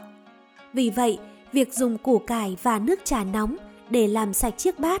đó. Vì vậy, việc dùng củ cải và nước trà nóng để làm sạch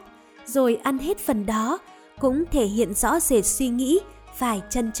chiếc bát, rồi ăn hết phần đó, cũng thể hiện rõ rệt suy nghĩ phải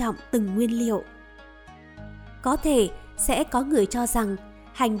trân trọng từng nguyên liệu. Có thể sẽ có người cho rằng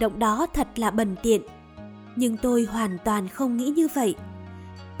hành động đó thật là bần tiện, nhưng tôi hoàn toàn không nghĩ như vậy.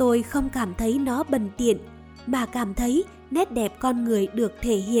 Tôi không cảm thấy nó bần tiện, mà cảm thấy nét đẹp con người được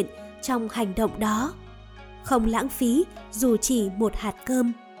thể hiện trong hành động đó. Không lãng phí dù chỉ một hạt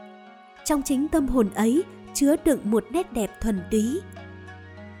cơm. Trong chính tâm hồn ấy chứa đựng một nét đẹp thuần túy.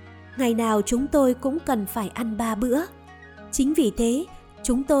 Ngày nào chúng tôi cũng cần phải ăn 3 bữa. Chính vì thế,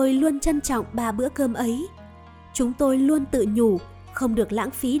 chúng tôi luôn trân trọng 3 bữa cơm ấy. Chúng tôi luôn tự nhủ không được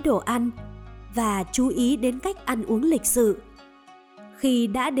lãng phí đồ ăn và chú ý đến cách ăn uống lịch sự. Khi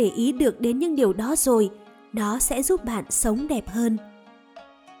đã để ý được đến những điều đó rồi, nó sẽ giúp bạn sống đẹp hơn.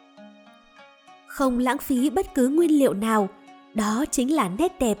 Không lãng phí bất cứ nguyên liệu nào, đó chính là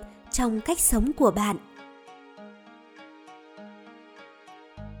nét đẹp trong cách sống của bạn.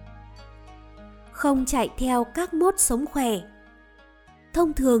 Không chạy theo các mốt sống khỏe.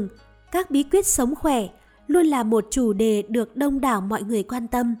 Thông thường, các bí quyết sống khỏe luôn là một chủ đề được đông đảo mọi người quan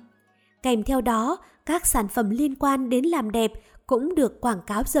tâm. Kèm theo đó, các sản phẩm liên quan đến làm đẹp cũng được quảng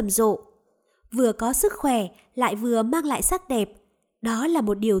cáo rầm rộ. Vừa có sức khỏe lại vừa mang lại sắc đẹp. Đó là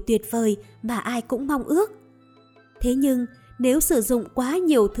một điều tuyệt vời mà ai cũng mong ước. Thế nhưng, nếu sử dụng quá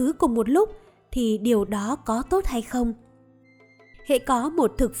nhiều thứ cùng một lúc thì điều đó có tốt hay không? Hễ có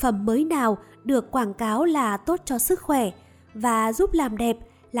một thực phẩm mới nào được quảng cáo là tốt cho sức khỏe và giúp làm đẹp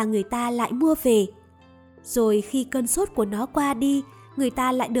là người ta lại mua về. Rồi khi cơn sốt của nó qua đi, người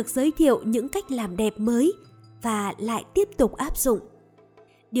ta lại được giới thiệu những cách làm đẹp mới và lại tiếp tục áp dụng.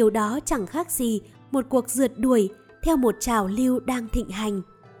 Điều đó chẳng khác gì một cuộc rượt đuổi theo một trào lưu đang thịnh hành.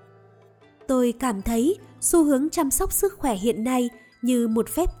 Tôi cảm thấy xu hướng chăm sóc sức khỏe hiện nay như một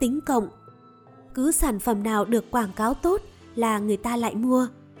phép tính cộng. Cứ sản phẩm nào được quảng cáo tốt là người ta lại mua.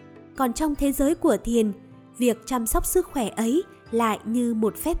 Còn trong thế giới của thiền, việc chăm sóc sức khỏe ấy lại như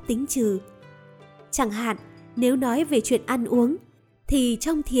một phép tính trừ. Chẳng hạn, nếu nói về chuyện ăn uống, thì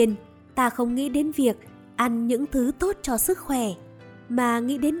trong thiền ta không nghĩ đến việc ăn những thứ tốt cho sức khỏe, mà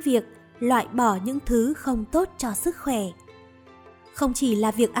nghĩ đến việc loại bỏ những thứ không tốt cho sức khỏe. Không chỉ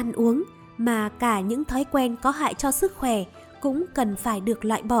là việc ăn uống, mà cả những thói quen có hại cho sức khỏe cũng cần phải được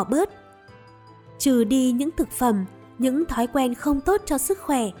loại bỏ bớt. Trừ đi những thực phẩm, những thói quen không tốt cho sức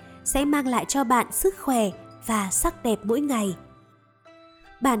khỏe sẽ mang lại cho bạn sức khỏe và sắc đẹp mỗi ngày.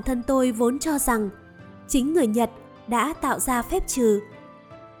 Bản thân tôi vốn cho rằng chính người Nhật đã tạo ra phép trừ.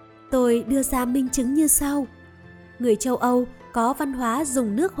 Tôi đưa ra minh chứng như sau. Người châu Âu có văn hóa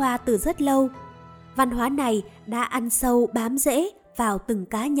dùng nước hoa từ rất lâu. Văn hóa này đã ăn sâu bám rễ vào từng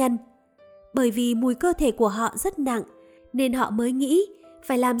cá nhân. Bởi vì mùi cơ thể của họ rất nặng, nên họ mới nghĩ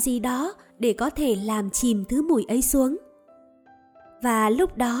phải làm gì đó để có thể làm chìm thứ mùi ấy xuống. Và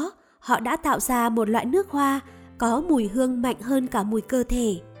lúc đó, họ đã tạo ra một loại nước hoa có mùi hương mạnh hơn cả mùi cơ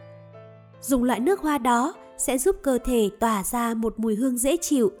thể. Dùng loại nước hoa đó sẽ giúp cơ thể tỏa ra một mùi hương dễ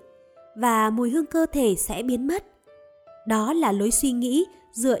chịu, và mùi hương cơ thể sẽ biến mất. Đó là lối suy nghĩ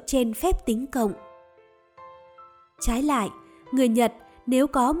dựa trên phép tính cộng. Trái lại, người Nhật nếu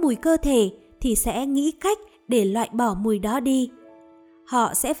có mùi cơ thể thì sẽ nghĩ cách để loại bỏ mùi đó đi.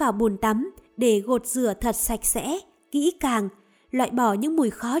 Họ sẽ vào bồn tắm để gột rửa thật sạch sẽ, kỹ càng, loại bỏ những mùi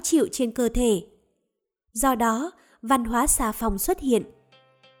khó chịu trên cơ thể. Do đó, văn hóa xà phòng xuất hiện.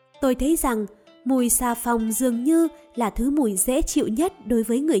 Tôi thấy rằng mùi xà phòng dường như là thứ mùi dễ chịu nhất đối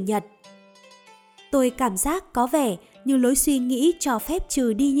với người Nhật. Tôi cảm giác có vẻ như lối suy nghĩ cho phép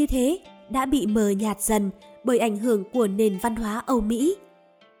trừ đi như thế đã bị mờ nhạt dần bởi ảnh hưởng của nền văn hóa Âu Mỹ.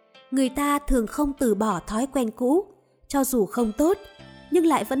 Người ta thường không từ bỏ thói quen cũ, cho dù không tốt, nhưng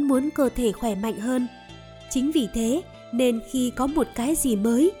lại vẫn muốn cơ thể khỏe mạnh hơn. Chính vì thế nên khi có một cái gì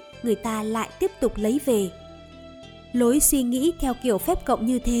mới, người ta lại tiếp tục lấy về. Lối suy nghĩ theo kiểu phép cộng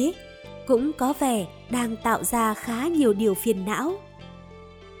như thế cũng có vẻ đang tạo ra khá nhiều điều phiền não.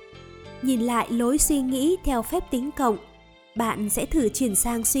 Nhìn lại lối suy nghĩ theo phép tính cộng, bạn sẽ thử chuyển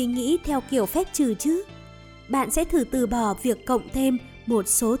sang suy nghĩ theo kiểu phép trừ chứ? Bạn sẽ thử từ bỏ việc cộng thêm một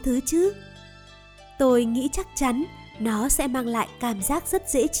số thứ chứ? Tôi nghĩ chắc chắn nó sẽ mang lại cảm giác rất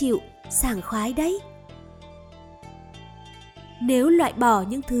dễ chịu, sảng khoái đấy. Nếu loại bỏ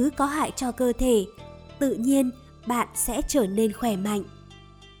những thứ có hại cho cơ thể, tự nhiên bạn sẽ trở nên khỏe mạnh.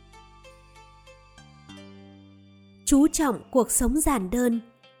 Chú trọng cuộc sống giản đơn.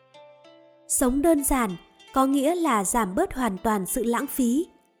 Sống đơn giản có nghĩa là giảm bớt hoàn toàn sự lãng phí,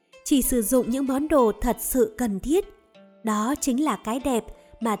 chỉ sử dụng những món đồ thật sự cần thiết. Đó chính là cái đẹp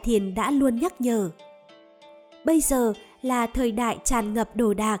mà thiền đã luôn nhắc nhở. Bây giờ là thời đại tràn ngập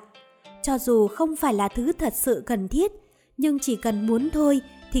đồ đạc. Cho dù không phải là thứ thật sự cần thiết, nhưng chỉ cần muốn thôi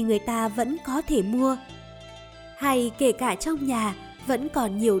thì người ta vẫn có thể mua. Hay kể cả trong nhà vẫn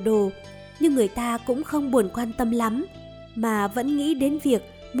còn nhiều đồ, nhưng người ta cũng không buồn quan tâm lắm, mà vẫn nghĩ đến việc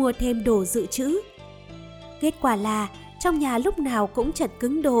mua thêm đồ dự trữ. Kết quả là trong nhà lúc nào cũng chật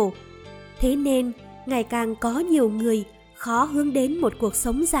cứng đồ. Thế nên ngày càng có nhiều người khó hướng đến một cuộc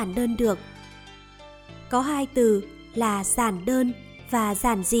sống giản đơn được. Có hai từ là giản đơn và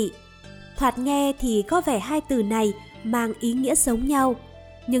giản dị. Thoạt nghe thì có vẻ hai từ này mang ý nghĩa giống nhau,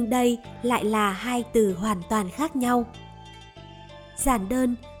 nhưng đây lại là hai từ hoàn toàn khác nhau. Giản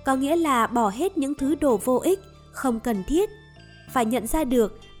đơn có nghĩa là bỏ hết những thứ đồ vô ích, không cần thiết. Phải nhận ra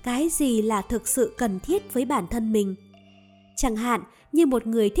được cái gì là thực sự cần thiết với bản thân mình. Chẳng hạn như một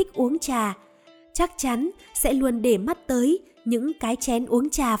người thích uống trà, chắc chắn sẽ luôn để mắt tới những cái chén uống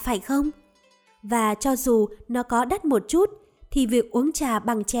trà, phải không? Và cho dù nó có đắt một chút, thì việc uống trà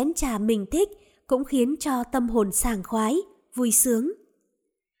bằng chén trà mình thích cũng khiến cho tâm hồn sảng khoái, vui sướng.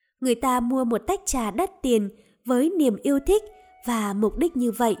 Người ta mua một tách trà đắt tiền với niềm yêu thích và mục đích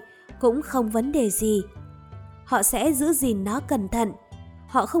như vậy cũng không vấn đề gì. Họ sẽ giữ gìn nó cẩn thận.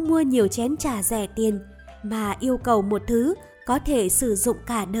 Họ không mua nhiều chén trà rẻ tiền mà yêu cầu một thứ có thể sử dụng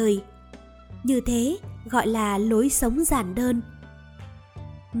cả đời. Như thế gọi là lối sống giản đơn.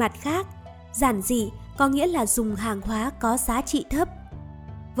 Mặt khác, giản dị có nghĩa là dùng hàng hóa có giá trị thấp.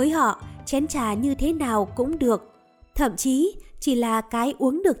 Với họ, chén trà như thế nào cũng được, thậm chí chỉ là cái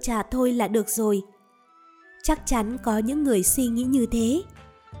uống được trà thôi là được rồi. Chắc chắn có những người suy nghĩ như thế.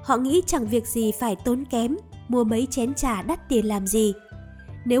 Họ nghĩ chẳng việc gì phải tốn kém mua mấy chén trà đắt tiền làm gì.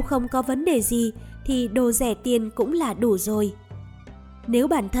 Nếu không có vấn đề gì thì đồ rẻ tiền cũng là đủ rồi. Nếu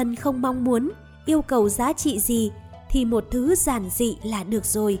bản thân không mong muốn, yêu cầu giá trị gì thì một thứ giản dị là được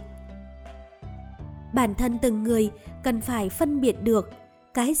rồi. Bản thân từng người cần phải phân biệt được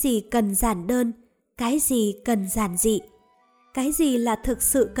cái gì cần giản đơn, cái gì cần giản dị, cái gì là thực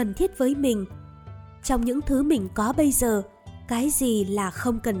sự cần thiết với mình. Trong những thứ mình có bây giờ, cái gì là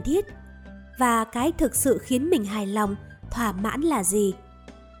không cần thiết, và cái thực sự khiến mình hài lòng, thỏa mãn là gì.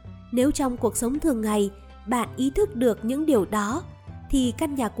 Nếu trong cuộc sống thường ngày bạn ý thức được những điều đó, thì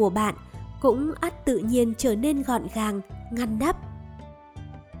căn nhà của bạn cũng ắt tự nhiên trở nên gọn gàng, ngăn nắp.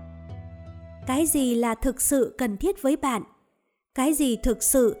 Cái gì là thực sự cần thiết với bạn? Cái gì thực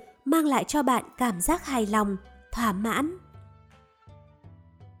sự mang lại cho bạn cảm giác hài lòng, thỏa mãn?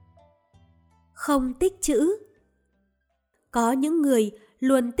 Không tích trữ. Có những người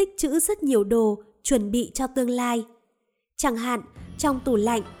luôn tích trữ rất nhiều đồ chuẩn bị cho tương lai. Chẳng hạn trong tủ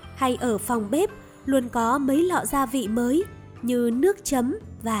lạnh hay ở phòng bếp luôn có mấy lọ gia vị mới như nước chấm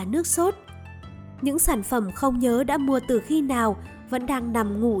và nước sốt. Những sản phẩm không nhớ đã mua từ khi nào vẫn đang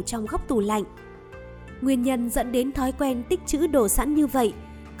nằm ngủ trong góc tủ lạnh. Nguyên nhân dẫn đến thói quen tích trữ đồ sẵn như vậy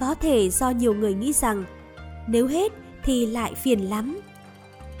có thể do nhiều người nghĩ rằng nếu hết thì lại phiền lắm,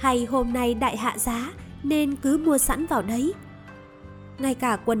 hay hôm nay đại hạ giá nên cứ mua sẵn vào đấy. Ngay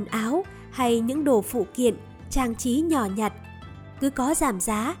cả quần áo hay những đồ phụ kiện, trang trí nhỏ nhặt, cứ có giảm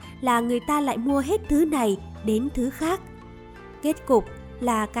giá là người ta lại mua hết thứ này đến thứ khác. Kết cục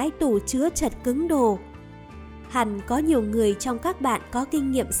là cái tủ chứa chật cứng đồ. Hẳn có nhiều người trong các bạn có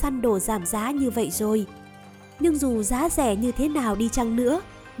kinh nghiệm săn đồ giảm giá như vậy rồi. Nhưng dù giá rẻ như thế nào đi chăng nữa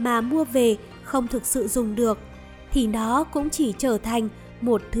mà mua về không thực sự dùng được, thì nó cũng chỉ trở thành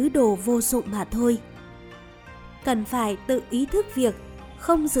một thứ đồ vô dụng mà thôi. Cần phải tự ý thức việc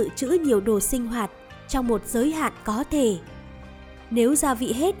không dự trữ nhiều đồ sinh hoạt trong một giới hạn có thể. Nếu gia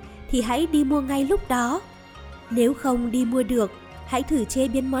vị hết thì hãy đi mua ngay lúc đó. Nếu không đi mua được, hãy thử chế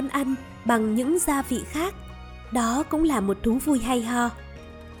biến món ăn bằng những gia vị khác. Đó cũng là một thú vui hay ho.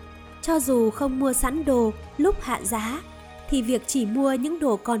 Cho dù không mua sẵn đồ lúc hạ giá, thì việc chỉ mua những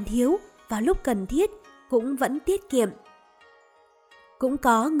đồ còn thiếu vào lúc cần thiết cũng vẫn tiết kiệm. Cũng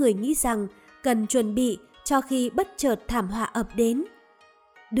có người nghĩ rằng cần chuẩn bị cho khi bất chợt thảm họa ập đến.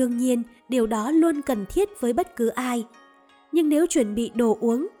 Đương nhiên, điều đó luôn cần thiết với bất cứ ai. Nhưng nếu chuẩn bị đồ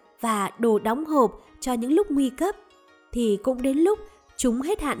uống và đồ đóng hộp cho những lúc nguy cấp, thì cũng đến lúc chúng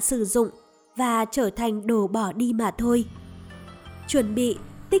hết hạn sử dụng và trở thành đồ bỏ đi mà thôi. Chuẩn bị,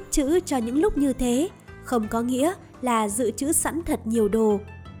 tích trữ cho những lúc như thế không có nghĩa là dự trữ sẵn thật nhiều đồ,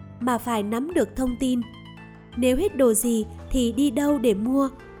 mà phải nắm được thông tin. Nếu hết đồ gì thì đi đâu để mua,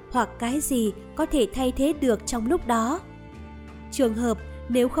 hoặc cái gì có thể thay thế được trong lúc đó. Trường hợp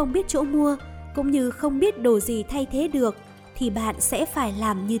nếu không biết chỗ mua, cũng như không biết đồ gì thay thế được, thì bạn sẽ phải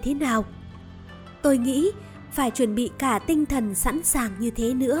làm như thế nào? Tôi nghĩ phải chuẩn bị cả tinh thần sẵn sàng như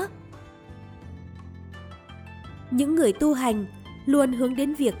thế nữa. Những người tu hành luôn hướng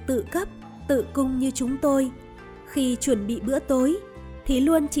đến việc tự cấp, tự cung như chúng tôi. Khi chuẩn bị bữa tối thì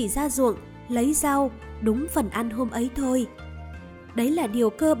luôn chỉ ra ruộng, lấy rau đúng phần ăn hôm ấy thôi. Đấy là điều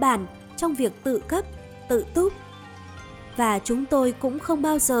cơ bản trong việc tự cấp, tự túc. Và chúng tôi cũng không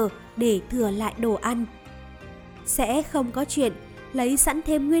bao giờ để thừa lại đồ ăn. Sẽ không có chuyện lấy sẵn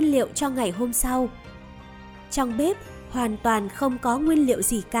thêm nguyên liệu cho ngày hôm sau. Trong bếp hoàn toàn không có nguyên liệu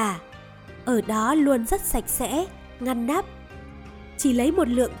gì cả. Ở đó luôn rất sạch sẽ, ngăn nắp. Chỉ lấy một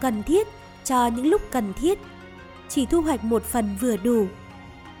lượng cần thiết cho những lúc cần thiết. Chỉ thu hoạch một phần vừa đủ.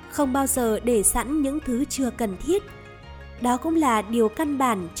 Không bao giờ để sẵn những thứ chưa cần thiết. Đó cũng là điều căn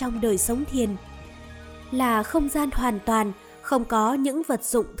bản trong đời sống thiền. Là không gian hoàn toàn không có những vật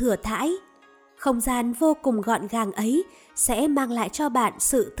dụng thừa thãi. Không gian vô cùng gọn gàng ấy sẽ mang lại cho bạn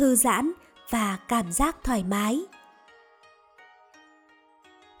sự thư giãn và cảm giác thoải mái.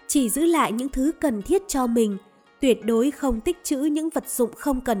 Chỉ giữ lại những thứ cần thiết cho mình, tuyệt đối không tích trữ những vật dụng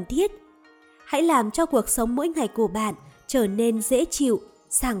không cần thiết. Hãy làm cho cuộc sống mỗi ngày của bạn trở nên dễ chịu,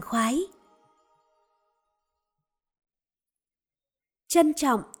 sảng khoái. Trân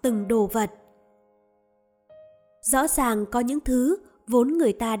trọng từng đồ vật. Rõ ràng có những thứ vốn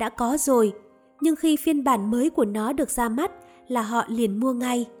người ta đã có rồi, nhưng khi phiên bản mới của nó được ra mắt là họ liền mua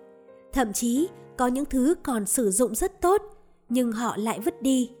ngay. Thậm chí có những thứ còn sử dụng rất tốt, nhưng họ lại vứt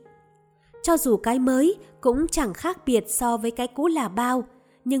đi. Cho dù cái mới cũng chẳng khác biệt so với cái cũ là bao,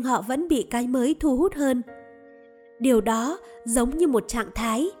 nhưng họ vẫn bị cái mới thu hút hơn. Điều đó giống như một trạng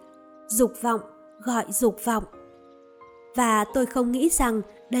thái, dục vọng gọi dục vọng. Và tôi không nghĩ rằng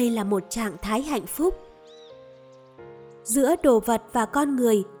đây là một trạng thái hạnh phúc. Giữa đồ vật và con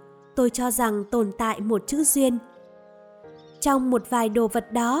người, tôi cho rằng tồn tại một chữ duyên. Trong một vài đồ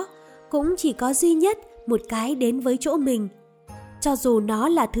vật đó, cũng chỉ có duy nhất một cái đến với chỗ mình. Cho dù nó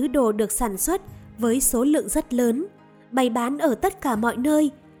là thứ đồ được sản xuất với số lượng rất lớn, bày bán ở tất cả mọi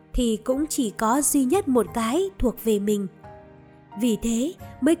nơi, thì cũng chỉ có duy nhất một cái thuộc về mình. Vì thế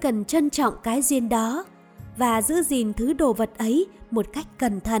mới cần trân trọng cái duyên đó và giữ gìn thứ đồ vật ấy một cách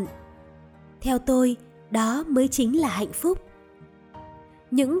cẩn thận. Theo tôi, đó mới chính là hạnh phúc.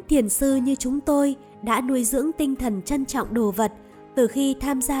 Những thiền sư như chúng tôi đã nuôi dưỡng tinh thần trân trọng đồ vật từ khi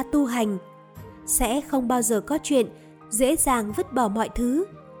tham gia tu hành. Sẽ không bao giờ có chuyện dễ dàng vứt bỏ mọi thứ,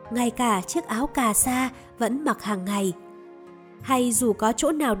 ngay cả chiếc áo cà sa vẫn mặc hàng ngày. Hay dù có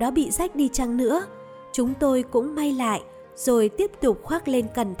chỗ nào đó bị rách đi chăng nữa, chúng tôi cũng may lại rồi tiếp tục khoác lên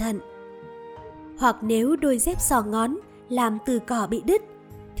cẩn thận. Hoặc nếu đôi dép xỏ ngón làm từ cỏ bị đứt,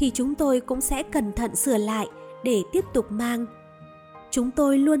 thì chúng tôi cũng sẽ cẩn thận sửa lại để tiếp tục mang. Chúng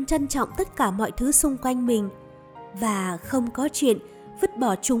tôi luôn trân trọng tất cả mọi thứ xung quanh mình và không có chuyện vứt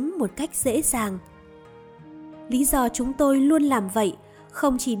bỏ chúng một cách dễ dàng. Lý do chúng tôi luôn làm vậy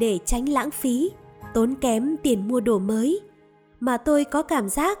không chỉ để tránh lãng phí, tốn kém tiền mua đồ mới, mà tôi có cảm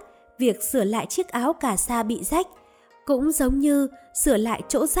giác việc sửa lại chiếc áo cà sa bị rách cũng giống như sửa lại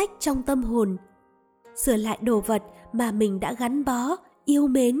chỗ rách trong tâm hồn. Sửa lại đồ vật mà mình đã gắn bó, yêu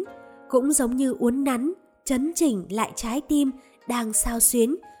mến cũng giống như uốn nắn, chấn chỉnh lại trái tim đang xao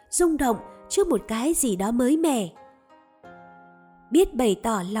xuyến, rung động trước một cái gì đó mới mẻ. Biết bày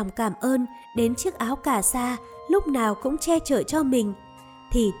tỏ lòng cảm ơn đến chiếc áo cà sa lúc nào cũng che chở cho mình,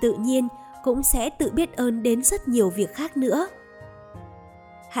 thì tự nhiên cũng sẽ tự biết ơn đến rất nhiều việc khác nữa.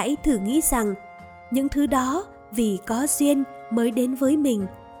 Hãy thử nghĩ rằng những thứ đó vì có duyên mới đến với mình,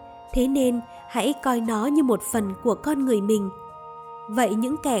 thế nên hãy coi nó như một phần của con người mình. Vậy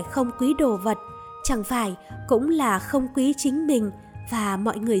những kẻ không quý đồ vật chẳng phải cũng là không quý chính mình và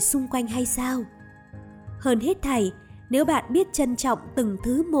mọi người xung quanh hay sao? Hơn hết thảy, nếu bạn biết trân trọng từng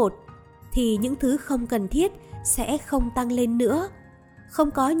thứ một, thì những thứ không cần thiết sẽ không tăng lên nữa.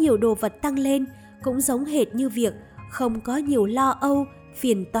 Không có nhiều đồ vật tăng lên cũng giống hệt như việc không có nhiều lo âu,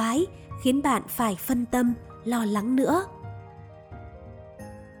 phiền toái khiến bạn phải phân tâm, lo lắng nữa.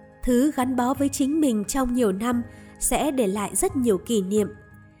 Thứ gắn bó với chính mình trong nhiều năm sẽ để lại rất nhiều kỷ niệm.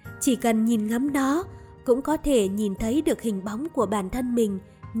 Chỉ cần nhìn ngắm nó, cũng có thể nhìn thấy được hình bóng của bản thân mình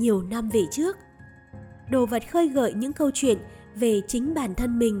nhiều năm về trước. Đồ vật khơi gợi những câu chuyện về chính bản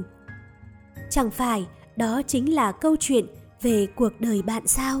thân mình. Chẳng phải đó chính là câu chuyện về cuộc đời bạn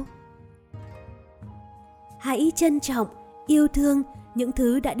sao? Hãy trân trọng, yêu thương những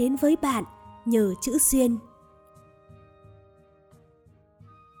thứ đã đến với bạn nhờ chữ duyên.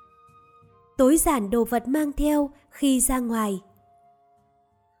 Tối giản đồ vật mang theo khi ra ngoài.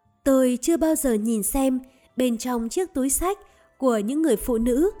 Tôi chưa bao giờ nhìn xem bên trong chiếc túi xách của những người phụ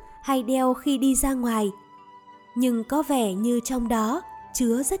nữ hay đeo khi đi ra ngoài, nhưng có vẻ như trong đó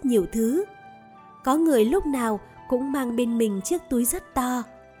chứa rất nhiều thứ. Có người lúc nào cũng mang bên mình chiếc túi rất to.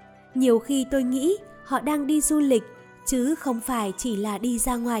 Nhiều khi tôi nghĩ họ đang đi du lịch chứ không phải chỉ là đi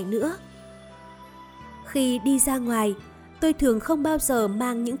ra ngoài nữa. Khi đi ra ngoài, tôi thường không bao giờ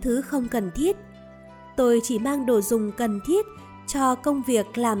mang những thứ không cần thiết. Tôi chỉ mang đồ dùng cần thiết cho công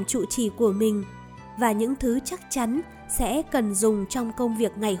việc làm trụ trì của mình và những thứ chắc chắn sẽ cần dùng trong công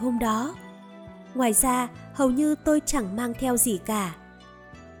việc ngày hôm đó. Ngoài ra, hầu như tôi chẳng mang theo gì cả.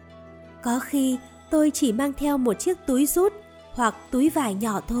 Có khi tôi chỉ mang theo một chiếc túi rút hoặc túi vải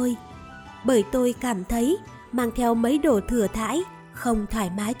nhỏ thôi, bởi tôi cảm thấy mang theo mấy đồ thừa thãi không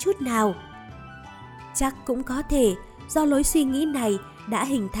thoải mái chút nào. Chắc cũng có thể do lối suy nghĩ này đã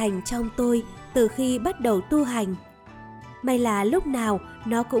hình thành trong tôi từ khi bắt đầu tu hành. May là lúc nào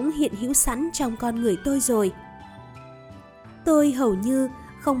nó cũng hiện hữu sẵn trong con người tôi rồi. Tôi hầu như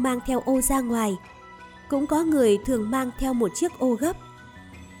không mang theo ô ra ngoài. Cũng có người thường mang theo một chiếc ô gấp,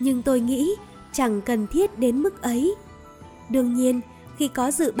 nhưng tôi nghĩ chẳng cần thiết đến mức ấy. Đương nhiên, khi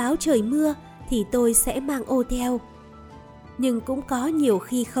có dự báo trời mưa thì tôi sẽ mang ô theo. Nhưng cũng có nhiều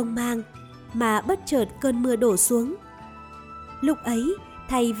khi không mang, mà bất chợt cơn mưa đổ xuống. Lúc ấy,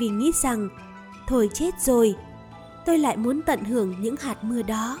 thay vì nghĩ rằng thôi chết rồi, tôi lại muốn tận hưởng những hạt mưa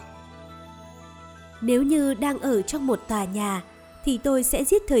đó. Nếu như đang ở trong một tòa nhà thì tôi sẽ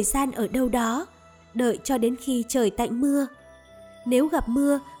giết thời gian ở đâu đó, đợi cho đến khi trời tạnh mưa. Nếu gặp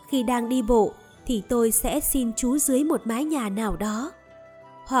mưa khi đang đi bộ thì tôi sẽ xin trú dưới một mái nhà nào đó.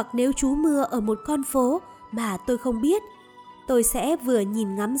 Hoặc nếu trú mưa ở một con phố mà tôi không biết, tôi sẽ vừa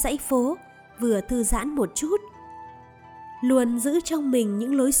nhìn ngắm dãy phố, vừa thư giãn một chút. Luôn giữ trong mình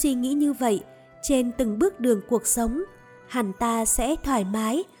những lối suy nghĩ như vậy trên từng bước đường cuộc sống, hẳn ta sẽ thoải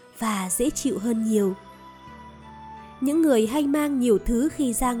mái và dễ chịu hơn nhiều. Những người hay mang nhiều thứ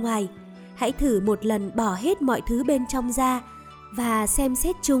khi ra ngoài, hãy thử một lần bỏ hết mọi thứ bên trong ra và xem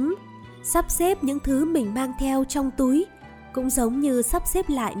xét chúng. Sắp xếp những thứ mình mang theo trong túi cũng giống như sắp xếp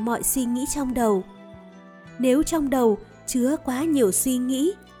lại mọi suy nghĩ trong đầu. Nếu trong đầu chứa quá nhiều suy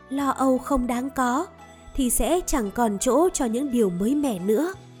nghĩ, lo âu không đáng có, thì sẽ chẳng còn chỗ cho những điều mới mẻ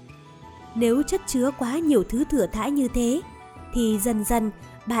nữa. Nếu chất chứa quá nhiều thứ thừa thãi như thế, thì dần dần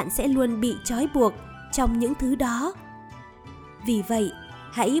bạn sẽ luôn bị trói buộc trong những thứ đó. Vì vậy,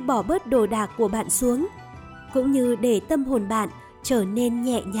 hãy bỏ bớt đồ đạc của bạn xuống, cũng như để tâm hồn bạn trở nên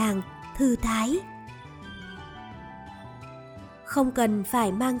nhẹ nhàng, thư thái. Không cần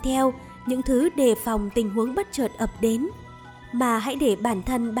phải mang theo những thứ đề phòng tình huống bất chợt ập đến, mà hãy để bản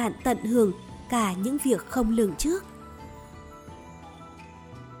thân bạn tận hưởng cả những việc không lường trước.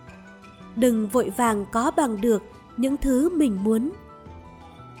 Đừng vội vàng có bằng được những thứ mình muốn.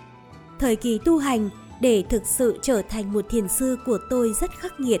 Thời kỳ tu hành để thực sự trở thành một thiền sư của tôi rất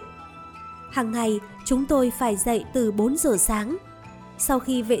khắc nghiệt. Hàng ngày chúng tôi phải dậy từ 4 giờ sáng. Sau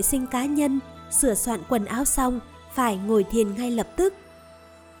khi vệ sinh cá nhân, sửa soạn quần áo xong, phải ngồi thiền ngay lập tức.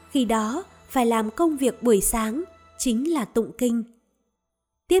 Khi đó phải làm công việc buổi sáng, chính là tụng kinh.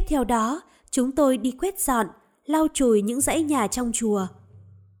 Tiếp theo đó, chúng tôi đi quét dọn, lau chùi những dãy nhà trong chùa.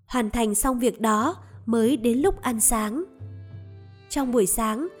 Hoàn thành xong việc đó mới đến lúc ăn sáng. Trong buổi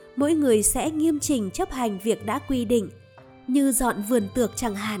sáng, mỗi người sẽ nghiêm chỉnh chấp hành việc đã quy định, như dọn vườn tược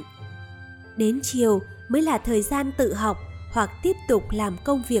chẳng hạn. Đến chiều mới là thời gian tự học hoặc tiếp tục làm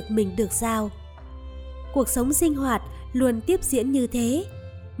công việc mình được giao. Cuộc sống sinh hoạt luôn tiếp diễn như thế,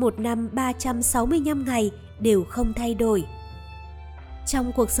 một năm 365 ngày đều không thay đổi.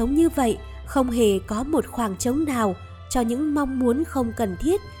 Trong cuộc sống như vậy, không hề có một khoảng trống nào cho những mong muốn không cần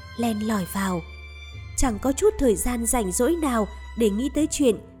thiết len lỏi vào. Chẳng có chút thời gian rảnh rỗi nào để nghĩ tới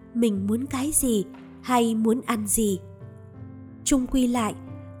chuyện mình muốn cái gì hay muốn ăn gì. Chung quy lại,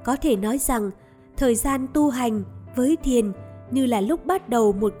 có thể nói rằng thời gian tu hành với thiền như là lúc bắt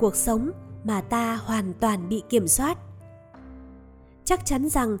đầu một cuộc sống mà ta hoàn toàn bị kiểm soát. Chắc chắn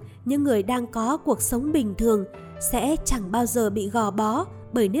rằng những người đang có cuộc sống bình thường sẽ chẳng bao giờ bị gò bó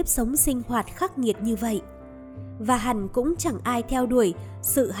bởi nếp sống sinh hoạt khắc nghiệt như vậy. Và hẳn cũng chẳng ai theo đuổi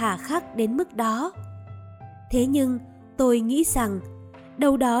sự hà khắc đến mức đó. Thế nhưng tôi nghĩ rằng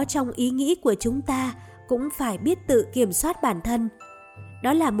đâu đó trong ý nghĩ của chúng ta cũng phải biết tự kiểm soát bản thân.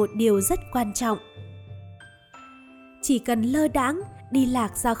 Đó là một điều rất quan trọng. Chỉ cần lơ đãng đi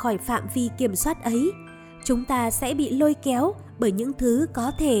lạc ra khỏi phạm vi kiểm soát ấy, chúng ta sẽ bị lôi kéo bởi những thứ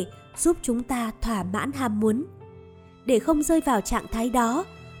có thể giúp chúng ta thỏa mãn ham muốn. Để không rơi vào trạng thái đó,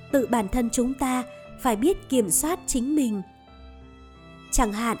 tự bản thân chúng ta phải biết kiểm soát chính mình.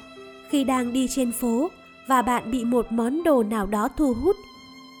 Chẳng hạn, khi đang đi trên phố và bạn bị một món đồ nào đó thu hút,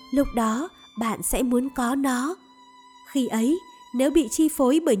 lúc đó bạn sẽ muốn có nó. Khi ấy, nếu bị chi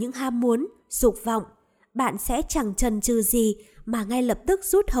phối bởi những ham muốn, dục vọng, bạn sẽ chẳng chần chừ gì mà ngay lập tức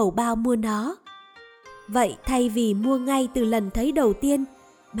rút hầu bao mua nó. Vậy thay vì mua ngay từ lần thấy đầu tiên,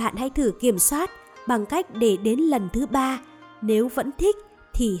 bạn hãy thử kiểm soát bằng cách để đến lần thứ 3, nếu vẫn thích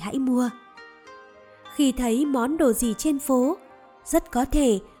thì hãy mua. Khi thấy món đồ gì trên phố, rất có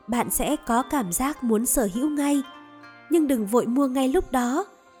thể bạn sẽ có cảm giác muốn sở hữu ngay, nhưng đừng vội mua ngay lúc đó.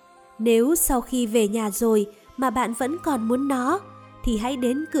 Nếu sau khi về nhà rồi mà bạn vẫn còn muốn nó, thì hãy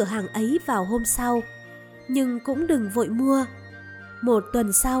đến cửa hàng ấy vào hôm sau, nhưng cũng đừng vội mua. Một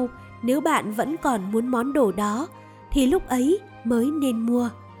tuần sau, nếu bạn vẫn còn muốn món đồ đó, thì lúc ấy mới nên mua.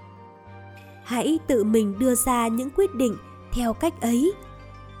 Hãy tự mình đưa ra những quyết định theo cách ấy.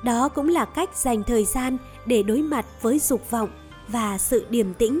 Đó cũng là cách dành thời gian để đối mặt với dục vọng và sự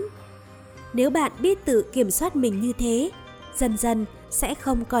điềm tĩnh. Nếu bạn biết tự kiểm soát mình như thế, dần dần sẽ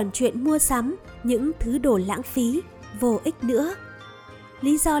không còn chuyện mua sắm những thứ đồ lãng phí, vô ích nữa.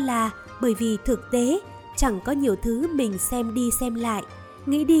 Lý do là bởi vì thực tế chẳng có nhiều thứ mình xem đi xem lại,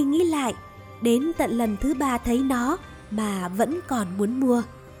 nghĩ đi nghĩ lại, đến tận lần thứ 3 thấy nó mà vẫn còn muốn mua.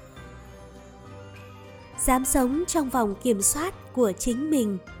 Dám sống trong vòng kiểm soát của chính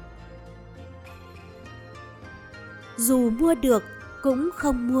mình. Dù mua được cũng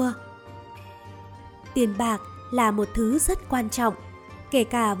không mua. Tiền bạc là một thứ rất quan trọng, kể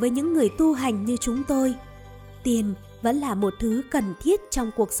cả với những người tu hành như chúng tôi. Tiền vẫn là một thứ cần thiết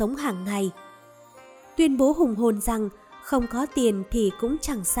trong cuộc sống hàng ngày. Tuyên bố hùng hồn rằng không có tiền thì cũng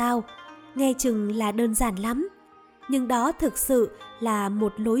chẳng sao, nghe chừng là đơn giản lắm, nhưng đó thực sự là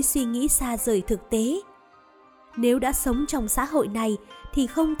một lối suy nghĩ xa rời thực tế. Nếu đã sống trong xã hội này thì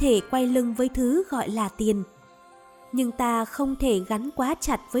không thể quay lưng với thứ gọi là tiền. Nhưng ta không thể gắn quá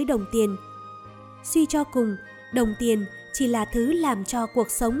chặt với đồng tiền. Suy cho cùng, đồng tiền chỉ là thứ làm cho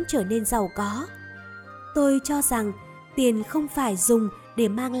cuộc sống trở nên giàu có. Tôi cho rằng tiền không phải dùng để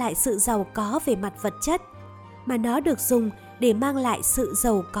mang lại sự giàu có về mặt vật chất, mà nó được dùng để mang lại sự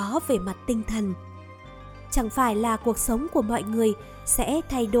giàu có về mặt tinh thần. Chẳng phải là cuộc sống của mọi người sẽ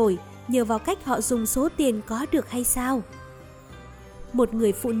thay đổi nhờ vào cách họ dùng số tiền có được hay sao? Một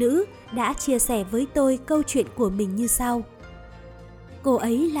người phụ nữ đã chia sẻ với tôi câu chuyện của mình như sau. Cô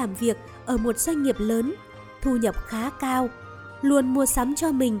ấy làm việc ở một doanh nghiệp lớn, thu nhập khá cao, luôn mua sắm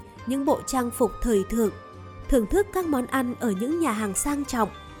cho mình những bộ trang phục thời thượng, thưởng thức các món ăn ở những nhà hàng sang trọng.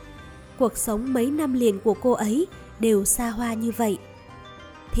 Cuộc sống mấy năm liền của cô ấy đều xa hoa như vậy.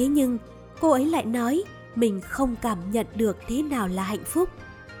 Thế nhưng, cô ấy lại nói mình không cảm nhận được thế nào là hạnh phúc.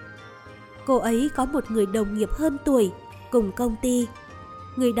 Cô ấy có một người đồng nghiệp hơn tuổi, cùng công ty.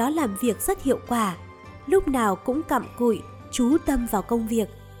 Người đó làm việc rất hiệu quả, lúc nào cũng cặm cụi, chú tâm vào công việc.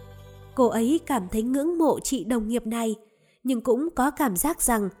 Cô ấy cảm thấy ngưỡng mộ chị đồng nghiệp này, nhưng cũng có cảm giác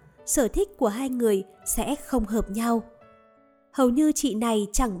rằng sở thích của hai người sẽ không hợp nhau. Hầu như chị này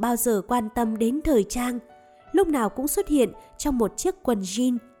chẳng bao giờ quan tâm đến thời trang, lúc nào cũng xuất hiện trong một chiếc quần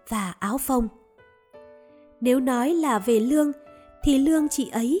jean và áo phông. Nếu nói là về lương, thì lương chị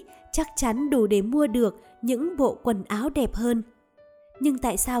ấy chắc chắn đủ để mua được những bộ quần áo đẹp hơn. Nhưng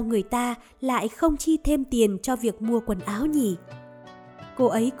tại sao người ta lại không chi thêm tiền cho việc mua quần áo nhỉ? Cô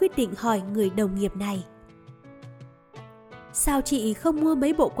ấy quyết định hỏi người đồng nghiệp này. Sao chị không mua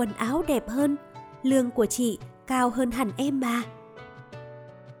mấy bộ quần áo đẹp hơn? Lương của chị cao hơn hẳn em mà.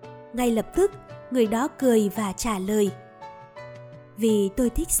 Ngay lập tức, người đó cười và trả lời. Vì tôi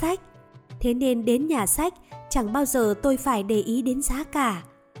thích sách, thế nên đến nhà sách chẳng bao giờ tôi phải để ý đến giá cả.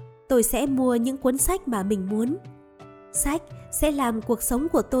 Tôi sẽ mua những cuốn sách mà mình muốn. Sách sẽ làm cuộc sống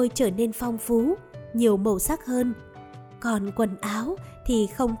của tôi trở nên phong phú, nhiều màu sắc hơn. Còn quần áo thì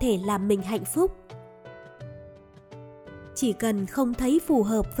không thể làm mình hạnh phúc. Chỉ cần không thấy phù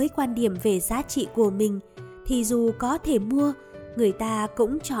hợp với quan điểm về giá trị của mình, thì dù có thể mua, người ta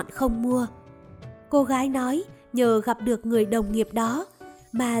cũng chọn không mua. Cô gái nói nhờ gặp được người đồng nghiệp đó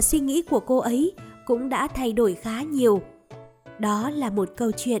mà suy nghĩ của cô ấy cũng đã thay đổi khá nhiều. Đó là một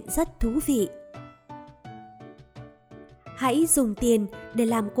câu chuyện rất thú vị. Hãy dùng tiền để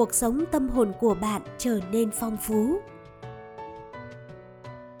làm cuộc sống tâm hồn của bạn trở nên phong phú.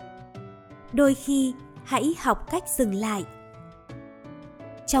 Đôi khi, hãy học cách dừng lại.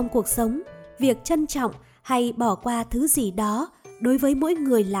 Trong cuộc sống, việc trân trọng hay bỏ qua thứ gì đó đối với mỗi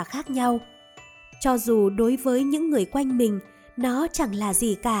người là khác nhau. Cho dù đối với những người quanh mình nó chẳng là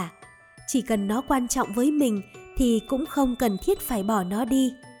gì cả, chỉ cần nó quan trọng với mình thì cũng không cần thiết phải bỏ nó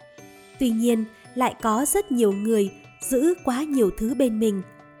đi. Tuy nhiên, lại có rất nhiều người giữ quá nhiều thứ bên mình.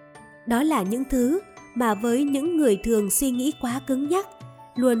 Đó là những thứ mà với những người thường suy nghĩ quá cứng nhắc,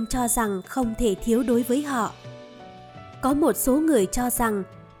 luôn cho rằng không thể thiếu đối với họ. Có một số người cho rằng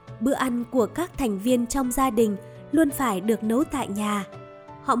bữa ăn của các thành viên trong gia đình luôn phải được nấu tại nhà.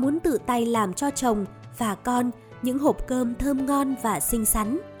 Họ muốn tự tay làm cho chồng và con những hộp cơm thơm ngon và xinh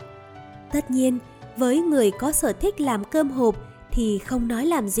xắn. Tất nhiên, với người có sở thích làm cơm hộp thì không nói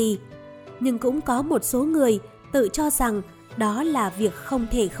làm gì. Nhưng cũng có một số người tự cho rằng đó là việc không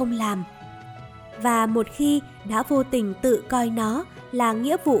thể không làm. Và một khi đã vô tình tự coi nó là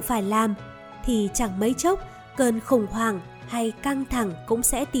nghĩa vụ phải làm, thì chẳng mấy chốc cơn khủng hoảng hay căng thẳng cũng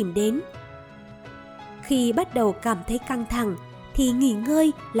sẽ tìm đến. Khi bắt đầu cảm thấy căng thẳng thì nghỉ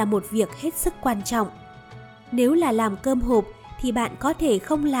ngơi là một việc hết sức quan trọng. Nếu là làm cơm hộp thì bạn có thể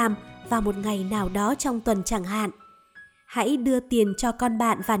không làm vào một ngày nào đó trong tuần chẳng hạn. Hãy đưa tiền cho con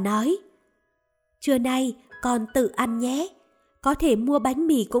bạn và nói: "Trưa nay con tự ăn nhé, có thể mua bánh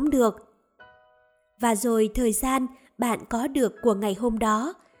mì cũng được." Và rồi thời gian bạn có được của ngày hôm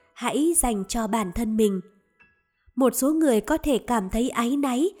đó, hãy dành cho bản thân mình. Một số người có thể cảm thấy áy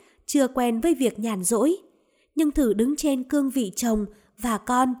náy, chưa quen với việc nhàn rỗi, nhưng thử đứng trên cương vị chồng và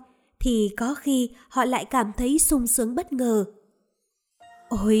con thì có khi họ lại cảm thấy sung sướng bất ngờ.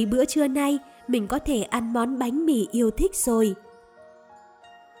 Ôi, bữa trưa nay mình có thể ăn món bánh mì yêu thích rồi.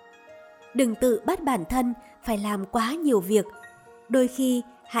 Đừng tự bắt bản thân phải làm quá nhiều việc. Đôi khi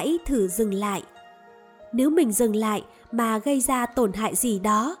hãy thử dừng lại. Nếu mình dừng lại mà gây ra tổn hại gì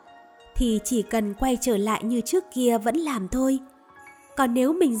đó thì chỉ cần quay trở lại như trước kia vẫn làm thôi. Còn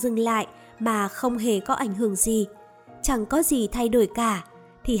nếu mình dừng lại mà không hề có ảnh hưởng gì, chẳng có gì thay đổi cả,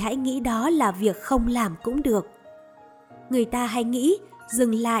 thì hãy nghĩ đó là việc không làm cũng được. Người ta hay nghĩ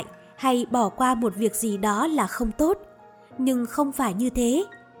dừng lại hay bỏ qua một việc gì đó là không tốt, nhưng không phải như thế.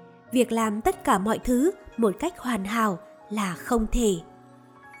 Việc làm tất cả mọi thứ một cách hoàn hảo là không thể.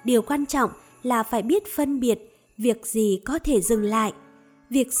 Điều quan trọng là phải biết phân biệt việc gì có thể dừng lại,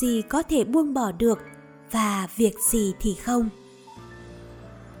 việc gì có thể buông bỏ được và việc gì thì không.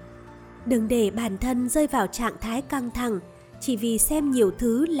 Đừng để bản thân rơi vào trạng thái căng thẳng chỉ vì xem nhiều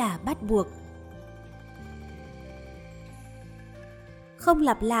thứ là bắt buộc. Không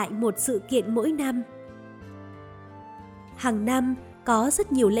lặp lại một sự kiện mỗi năm. Hàng năm có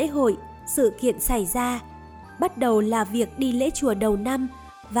rất nhiều lễ hội, sự kiện xảy ra. Bắt đầu là việc đi lễ chùa đầu năm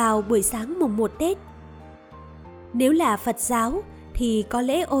vào buổi sáng mùng 1 Tết. Nếu là Phật giáo thì có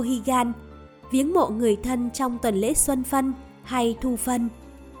lễ Ohigan, viếng mộ người thân trong tuần lễ Xuân Phân hay Thu Phân,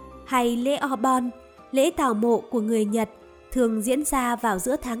 hay lễ Obon, lễ tảo mộ của người Nhật thường diễn ra vào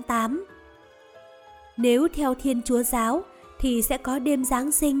giữa tháng 8. Nếu theo Thiên Chúa giáo thì sẽ có đêm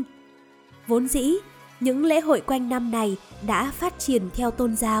Giáng sinh. Vốn dĩ, những lễ hội quanh năm này đã phát triển theo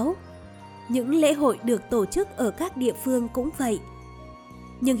tôn giáo. Những lễ hội được tổ chức ở các địa phương cũng vậy.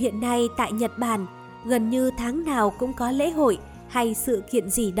 Nhưng hiện nay tại Nhật Bản, gần như tháng nào cũng có lễ hội hay sự kiện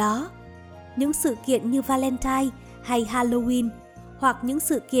gì đó. Những sự kiện như Valentine hay Halloween hoặc những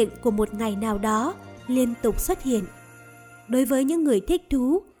sự kiện của một ngày nào đó liên tục xuất hiện. Đối với những người thích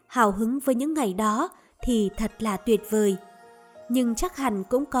thú, hào hứng với những ngày đó thì thật là tuyệt vời. Nhưng chắc hẳn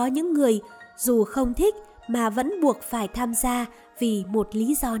cũng có những người dù không thích mà vẫn buộc phải tham gia vì một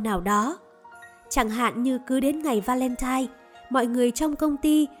lý do nào đó. Chẳng hạn như cứ đến ngày Valentine, mọi người trong công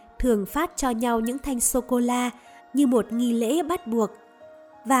ty thường phát cho nhau những thanh sô-cô-la như một nghi lễ bắt buộc.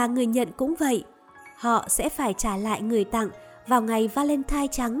 Và người nhận cũng vậy, họ sẽ phải trả lại người tặng vào ngày Valentine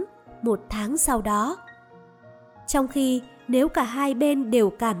trắng một tháng sau đó. Trong khi nếu cả hai bên đều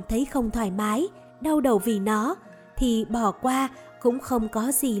cảm thấy không thoải mái, đau đầu vì nó, thì bỏ qua cũng không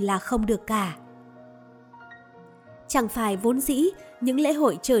có gì là không được cả. Chẳng phải vốn dĩ những lễ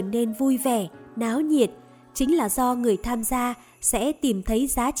hội trở nên vui vẻ, náo nhiệt chính là do người tham gia sẽ tìm thấy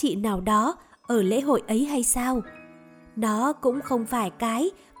giá trị nào đó ở lễ hội ấy hay sao? Nó cũng không phải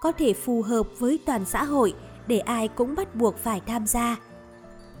cái có thể phù hợp với toàn xã hội để ai cũng bắt buộc phải tham gia.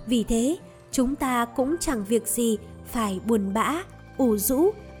 Vì thế, chúng ta cũng chẳng việc gì phải buồn bã, ủ rũ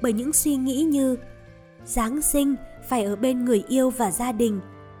bởi những suy nghĩ như Giáng sinh phải ở bên người yêu và gia đình,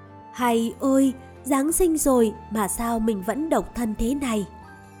 hay ôi, Giáng sinh rồi mà sao mình vẫn độc thân thế này.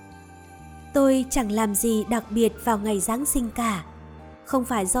 Tôi chẳng làm gì đặc biệt vào ngày Giáng sinh cả. Không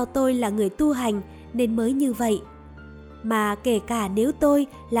phải do tôi là người tu hành nên mới như vậy. Mà kể cả nếu tôi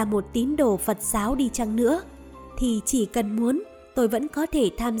là một tín đồ Phật giáo đi chăng nữa, thì chỉ cần muốn tôi vẫn có thể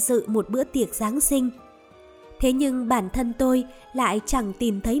tham dự một bữa tiệc Giáng sinh. Thế nhưng bản thân tôi lại chẳng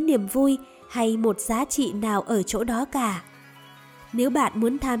tìm thấy niềm vui hay một giá trị nào ở chỗ đó cả. Nếu bạn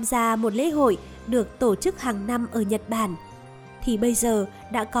muốn tham gia một lễ hội được tổ chức hàng năm ở Nhật Bản, thì bây giờ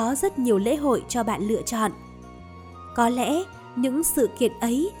đã có rất nhiều lễ hội cho bạn lựa chọn. Có lẽ những sự kiện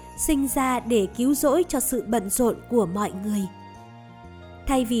ấy sinh ra để cứu rỗi cho sự bận rộn của mọi người.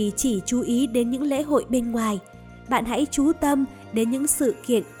 Thay vì chỉ chú ý đến những lễ hội bên ngoài, bạn hãy chú tâm đến những sự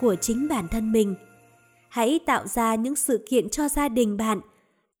kiện của chính bản thân mình. Hãy tạo ra những sự kiện cho gia đình bạn,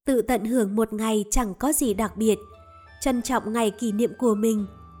 tự tận hưởng một ngày chẳng có gì đặc biệt, trân trọng ngày kỷ niệm của mình.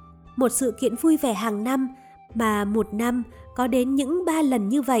 Một sự kiện vui vẻ hàng năm mà một năm có đến những 3 lần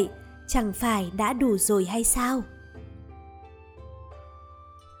như vậy chẳng phải đã đủ rồi hay sao?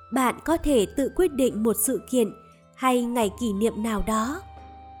 Bạn có thể tự quyết định một sự kiện hay ngày kỷ niệm nào đó.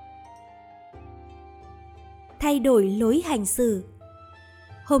 Thay đổi lối hành xử.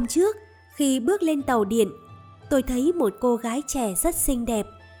 Hôm trước, khi bước lên tàu điện, tôi thấy một cô gái trẻ rất xinh đẹp,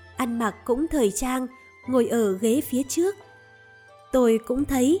 ăn mặc cũng thời trang, ngồi ở ghế phía trước. Tôi cũng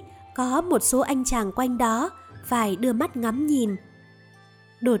thấy có một số anh chàng quanh đó phải đưa mắt ngắm nhìn.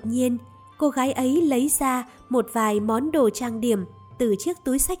 Đột nhiên, cô gái ấy lấy ra một vài món đồ trang điểm từ chiếc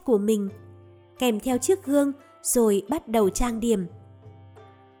túi xách của mình, kèm theo chiếc gương, rồi bắt đầu trang điểm.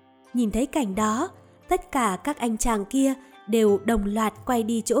 Nhìn thấy cảnh đó, tất cả các anh chàng kia đều đồng loạt quay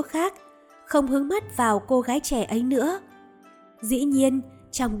đi chỗ khác, không hướng mắt vào cô gái trẻ ấy nữa. Dĩ nhiên,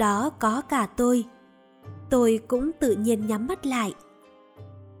 trong đó có cả tôi. Tôi cũng tự nhiên nhắm mắt lại.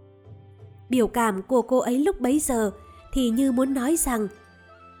 Biểu cảm của cô ấy lúc bấy giờ thì như muốn nói rằng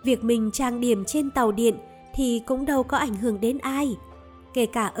việc mình trang điểm trên tàu điện thì cũng đâu có ảnh hưởng đến ai. Kể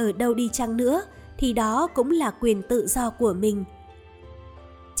cả ở đâu đi chăng nữa thì đó cũng là quyền tự do của mình.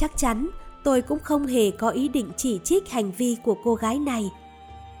 Chắc chắn tôi cũng không hề có ý định chỉ trích hành vi của cô gái này.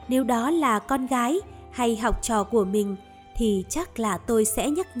 Nếu đó là con gái hay học trò của mình thì chắc là tôi sẽ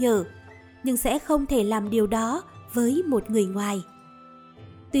nhắc nhở, nhưng sẽ không thể làm điều đó với một người ngoài.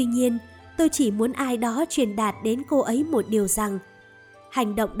 Tuy nhiên, tôi chỉ muốn ai đó truyền đạt đến cô ấy một điều rằng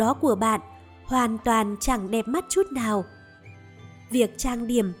hành động đó của bạn hoàn toàn chẳng đẹp mắt chút nào. Việc trang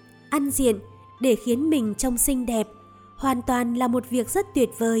điểm, ăn diện để khiến mình trông xinh đẹp hoàn toàn là một việc rất tuyệt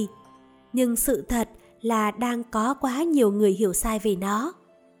vời. Nhưng sự thật là đang có quá nhiều người hiểu sai về nó.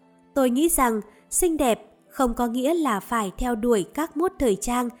 Tôi nghĩ rằng xinh đẹp không có nghĩa là phải theo đuổi các mốt thời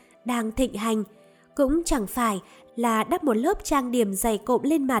trang đang thịnh hành, cũng chẳng phải là đắp một lớp trang điểm dày cộm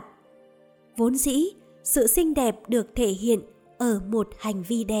lên mặt. Vốn dĩ, sự xinh đẹp được thể hiện ở một hành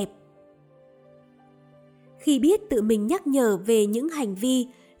vi đẹp. Khi biết tự mình nhắc nhở về những hành vi,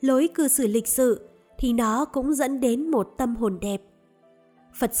 lối cư xử lịch sự, thì nó cũng dẫn đến một tâm hồn đẹp.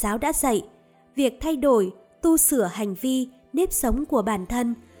 Phật giáo đã dạy, việc thay đổi, tu sửa hành vi, nếp sống của bản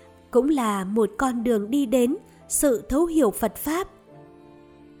thân cũng là một con đường đi đến sự thấu hiểu Phật Pháp.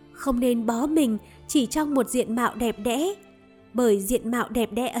 Không nên bó mình chỉ trong một diện mạo đẹp đẽ, bởi diện mạo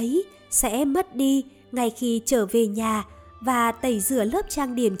đẹp đẽ ấy sẽ mất đi ngay khi trở về nhà và tẩy rửa lớp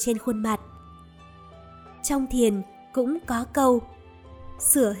trang điểm trên khuôn mặt. Trong thiền cũng có câu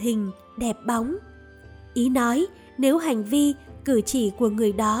sửa hình đẹp bóng. Ý nói nếu hành vi, cử chỉ của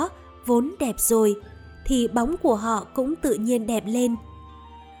người đó vốn đẹp rồi thì bóng của họ cũng tự nhiên đẹp lên.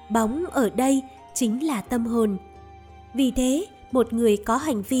 Bóng ở đây chính là tâm hồn. Vì thế, một người có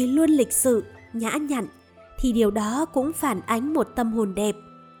hành vi luôn lịch sự, nhã nhặn thì điều đó cũng phản ánh một tâm hồn đẹp.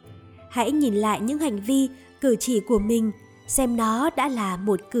 Hãy nhìn lại những hành vi, cử chỉ của mình, xem nó đã là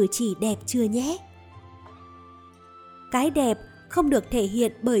một cử chỉ đẹp chưa nhé. Cái đẹp không được thể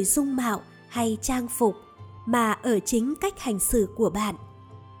hiện bởi dung mạo hay trang phục, mà ở chính cách hành xử của bạn.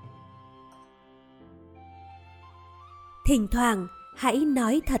 Thỉnh thoảng, hãy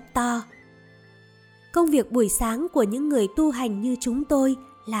nói thật to. Công việc buổi sáng của những người tu hành như chúng tôi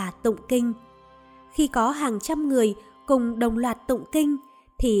là tụng kinh. Khi có hàng trăm người cùng đồng loạt tụng kinh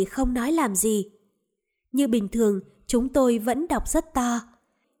thì không nói làm gì. Như bình thường, chúng tôi vẫn đọc rất to.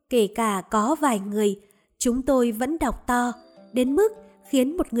 Kể cả có vài người, chúng tôi vẫn đọc to, đến mức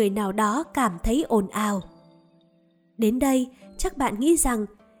khiến một người nào đó cảm thấy ồn ào. Đến đây, chắc bạn nghĩ rằng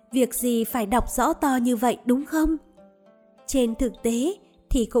việc gì phải đọc rõ to như vậy đúng không? Trên thực tế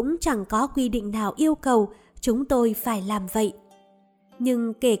thì cũng chẳng có quy định nào yêu cầu chúng tôi phải làm vậy.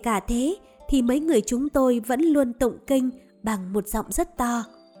 Nhưng kể cả thế thì mấy người chúng tôi vẫn luôn tụng kinh bằng một giọng rất to.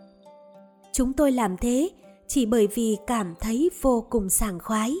 Chúng tôi làm thế chỉ bởi vì cảm thấy vô cùng sảng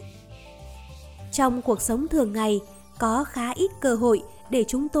khoái. Trong cuộc sống thường ngày có khá ít cơ hội để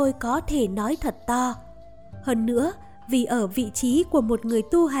chúng tôi có thể nói thật to. Hơn nữa, vì ở vị trí của một người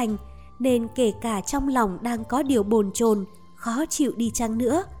tu hành nên kể cả trong lòng đang có điều bồn chồn, khó chịu đi chăng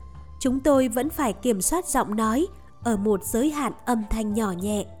nữa, chúng tôi vẫn phải kiểm soát giọng nói ở một giới hạn âm thanh nhỏ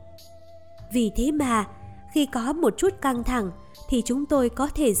nhẹ. Vì thế mà, khi có một chút căng thẳng thì chúng tôi có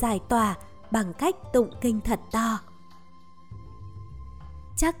thể giải tỏa bằng cách tụng kinh thật to.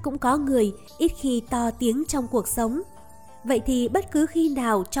 Chắc cũng có người ít khi to tiếng trong cuộc sống. Vậy thì bất cứ khi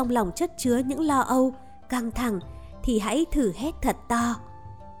nào trong lòng chất chứa những lo âu, căng thẳng thì hãy thử hét thật to.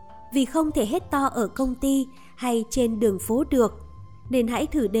 Vì không thể hét to ở công ty hay trên đường phố được, nên hãy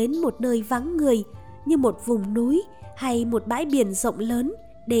thử đến một nơi vắng người như một vùng núi hay một bãi biển rộng lớn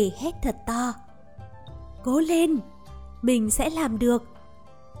để hét thật to. Cố lên, mình sẽ làm được.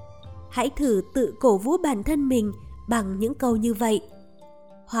 Hãy thử tự cổ vũ bản thân mình bằng những câu như vậy.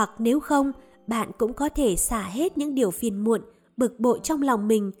 Hoặc nếu không, bạn cũng có thể xả hết những điều phiền muộn, bực bội trong lòng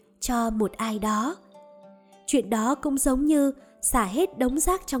mình cho một ai đó. Chuyện đó cũng giống như xả hết đống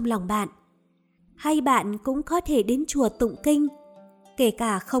rác trong lòng bạn. Hay bạn cũng có thể đến chùa tụng kinh, kể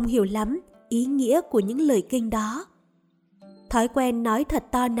cả không hiểu lắm ý nghĩa của những lời kinh đó. Thói quen nói thật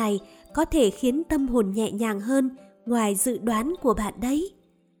to này có thể khiến tâm hồn nhẹ nhàng hơn ngoài dự đoán của bạn đấy.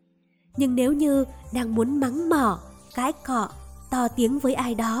 Nhưng nếu như đang muốn mắng mỏ, cãi cọ, to tiếng với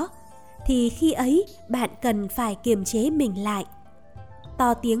ai đó, thì khi ấy bạn cần phải kiềm chế mình lại.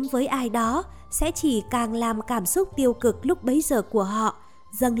 To tiếng với ai đó sẽ chỉ càng làm cảm xúc tiêu cực lúc bấy giờ của họ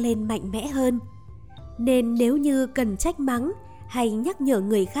dâng lên mạnh mẽ hơn. Nên nếu như cần trách mắng hay nhắc nhở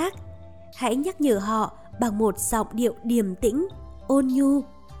người khác, hãy nhắc nhở họ bằng một giọng điệu điềm tĩnh, ôn nhu.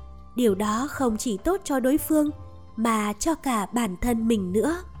 Điều đó không chỉ tốt cho đối phương mà cho cả bản thân mình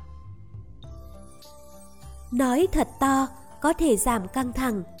nữa. Nói thật to có thể giảm căng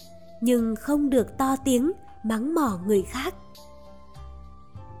thẳng, nhưng không được to tiếng mắng mỏ người khác.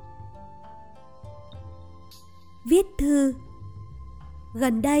 Viết thư.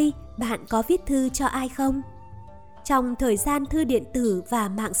 Gần đây bạn có viết thư cho ai không? Trong thời gian thư điện tử và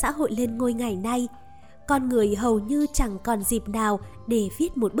mạng xã hội lên ngôi ngày nay, con người hầu như chẳng còn dịp nào để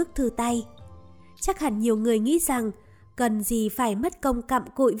viết một bức thư tay. Chắc hẳn nhiều người nghĩ rằng cần gì phải mất công cặm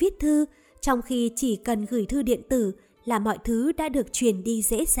cụi viết thư, trong khi chỉ cần gửi thư điện tử là mọi thứ đã được truyền đi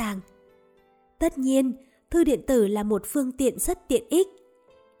dễ dàng. Tất nhiên, thư điện tử là một phương tiện rất tiện ích.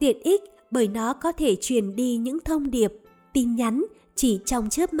 Tiện ích bởi nó có thể truyền đi những thông điệp, tin nhắn chỉ trong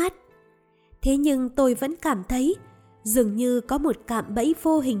chớp mắt. Thế nhưng tôi vẫn cảm thấy dường như có một cạm bẫy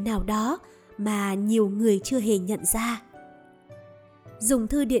vô hình nào đó mà nhiều người chưa hề nhận ra. Dùng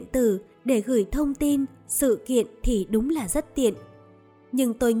thư điện tử để gửi thông tin, sự kiện thì đúng là rất tiện.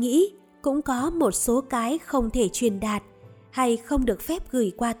 Nhưng tôi nghĩ cũng có một số cái không thể truyền đạt hay không được phép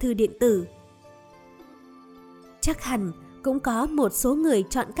gửi qua thư điện tử. Chắc hẳn cũng có một số người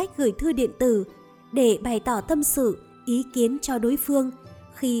chọn cách gửi thư điện tử để bày tỏ tâm sự, ý kiến cho đối phương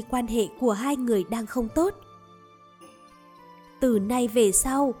khi quan hệ của hai người đang không tốt. Từ nay về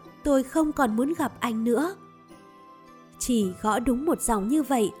sau, tôi không còn muốn gặp anh nữa. Chỉ gõ đúng một dòng như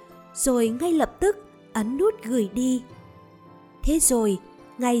vậy, rồi ngay lập tức ấn nút gửi đi. Thế rồi,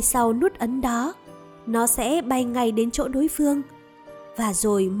 ngay sau nút ấn đó, nó sẽ bay ngay đến chỗ đối phương. Và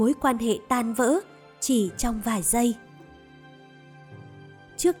rồi mối quan hệ tan vỡ chỉ trong vài giây.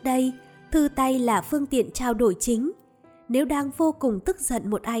 Trước đây, thư tay là phương tiện trao đổi chính. Nếu đang vô cùng tức giận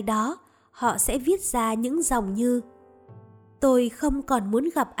một ai đó, họ sẽ viết ra những dòng như: tôi không còn muốn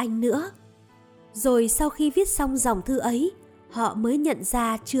gặp anh nữa. Rồi sau khi viết xong dòng thư ấy, họ mới nhận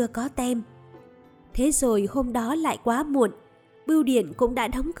ra chưa có tem. Thế rồi hôm đó lại quá muộn, bưu điện cũng đã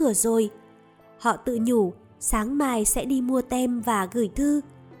đóng cửa rồi. Họ tự nhủ sáng mai sẽ đi mua tem và gửi thư,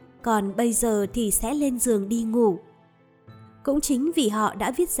 còn bây giờ thì sẽ lên giường đi ngủ. Cũng chính vì họ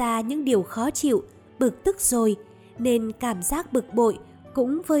đã viết ra những điều khó chịu, bực tức rồi, nên cảm giác bực bội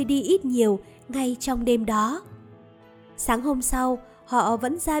cũng vơi đi ít nhiều ngay trong đêm đó. Sáng hôm sau, họ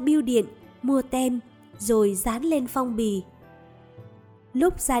vẫn ra bưu điện, mua tem, rồi dán lên phong bì.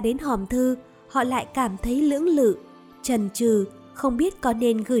 Lúc ra đến hòm thư, họ lại cảm thấy lưỡng lự, chần chừ, không biết có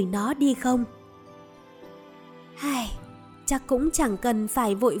nên gửi nó đi không. Chắc cũng chẳng cần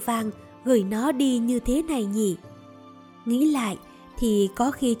phải vội vàng gửi nó đi như thế này nhỉ. Nghĩ lại thì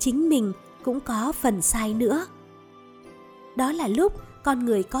có khi chính mình cũng có phần sai nữa. Đó là lúc con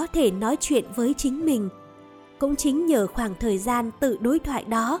người có thể nói chuyện với chính mình. Cũng chính nhờ khoảng thời gian tự đối thoại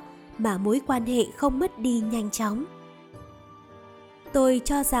đó mà mối quan hệ không mất đi nhanh chóng. Tôi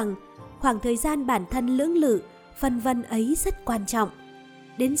cho rằng khoảng thời gian bản thân lưỡng lự, phân vân ấy rất quan trọng.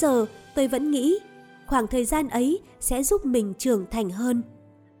 Đến giờ tôi vẫn nghĩ khoảng thời gian ấy sẽ giúp mình trưởng thành hơn.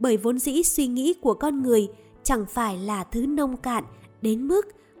 Bởi vốn dĩ suy nghĩ của con người chẳng phải là thứ nông cạn đến mức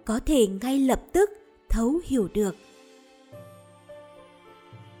có thể ngay lập tức thấu hiểu được.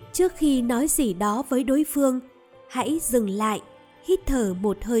 Trước khi nói gì đó với đối phương, hãy dừng lại, hít thở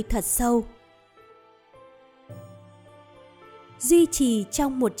một hơi thật sâu. Duy trì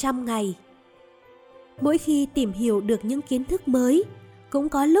trong 100 ngày. Mỗi khi tìm hiểu được những kiến thức mới, cũng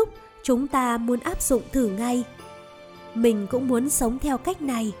có lúc chúng ta muốn áp dụng thử ngay. Mình cũng muốn sống theo cách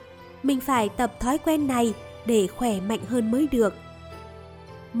này, mình phải tập thói quen này để khỏe mạnh hơn mới được.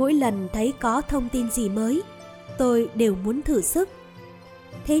 Mỗi lần thấy có thông tin gì mới, tôi đều muốn thử sức.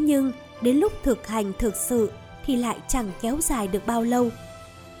 Thế nhưng đến lúc thực hành thực sự thì lại chẳng kéo dài được bao lâu.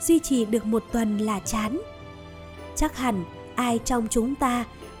 Duy trì được 1 tuần là chán. Chắc hẳn ai trong chúng ta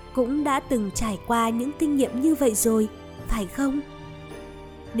cũng đã từng trải qua những kinh nghiệm như vậy rồi, phải không?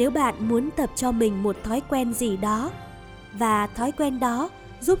 Nếu bạn muốn tập cho mình một thói quen gì đó, và thói quen đó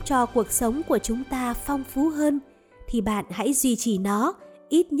giúp cho cuộc sống của chúng ta phong phú hơn, thì bạn hãy duy trì nó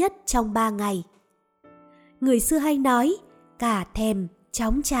ít nhất trong 3 ngày. Người xưa hay nói, cả thèm,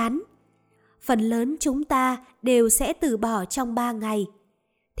 chóng chán. Phần lớn chúng ta đều sẽ từ bỏ trong 3 ngày.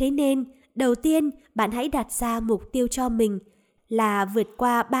 Thế nên, đầu tiên bạn hãy đặt ra mục tiêu cho mình là vượt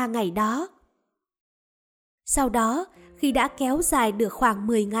qua 3 ngày đó. Sau đó, khi đã kéo dài được khoảng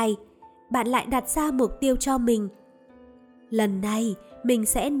 10 ngày, bạn lại đặt ra mục tiêu cho mình. Lần này, mình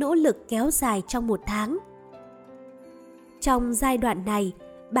sẽ nỗ lực kéo dài trong 1 tháng. Trong giai đoạn này,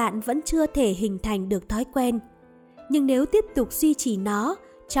 bạn vẫn chưa thể hình thành được thói quen. Nhưng nếu tiếp tục duy trì nó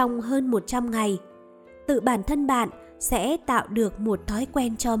trong hơn 100 ngày, tự bản thân bạn sẽ tạo được một thói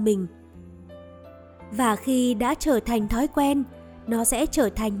quen cho mình. Và khi đã trở thành thói quen, nó sẽ trở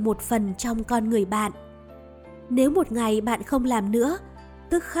thành một phần trong con người bạn. Nếu một ngày bạn không làm nữa,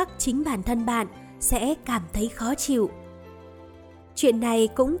 tức khắc chính bản thân bạn sẽ cảm thấy khó chịu. Chuyện này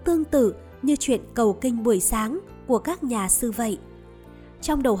cũng tương tự như chuyện cầu kinh buổi sáng của các nhà sư vậy.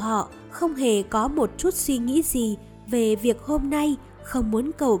 Trong đầu họ không hề có một chút suy nghĩ gì về việc hôm nay không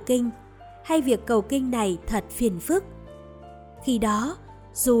muốn cầu kinh, hay việc cầu kinh này thật phiền phức. Khi đó,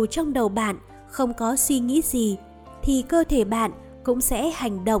 dù trong đầu bạn không có suy nghĩ gì, thì cơ thể bạn cũng sẽ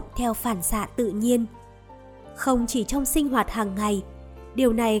hành động theo phản xạ tự nhiên. Không chỉ trong sinh hoạt hàng ngày,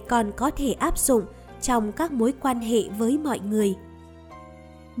 điều này còn có thể áp dụng trong các mối quan hệ với mọi người.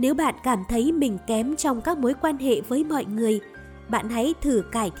 Nếu bạn cảm thấy mình kém trong các mối quan hệ với mọi người, bạn hãy thử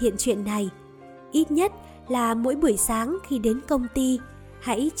cải thiện chuyện này. Ít nhất là mỗi buổi sáng khi đến công ty,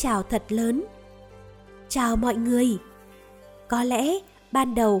 hãy chào thật lớn. Chào mọi người. Có lẽ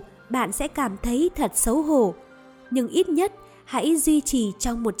ban đầu bạn sẽ cảm thấy thật xấu hổ, nhưng ít nhất hãy duy trì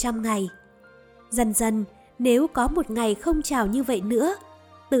trong 100 ngày. Dần dần, nếu có một ngày không chào như vậy nữa,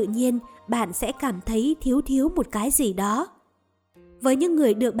 tự nhiên bạn sẽ cảm thấy thiếu một cái gì đó. Với những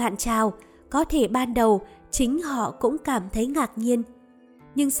người được bạn chào, có thể ban đầu chính họ cũng cảm thấy ngạc nhiên.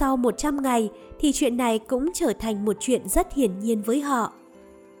 Nhưng sau 100 ngày thì chuyện này cũng trở thành một chuyện rất hiển nhiên với họ.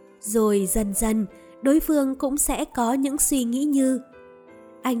 Rồi dần dần, đối phương cũng sẽ có những suy nghĩ như: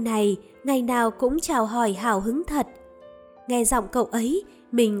 anh này ngày nào cũng chào hỏi hào hứng thật. Nghe giọng cậu ấy,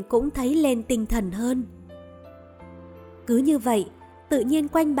 mình cũng thấy lên tinh thần hơn. Cứ như vậy, tự nhiên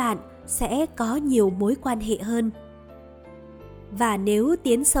quanh bạn sẽ có nhiều mối quan hệ hơn. Và nếu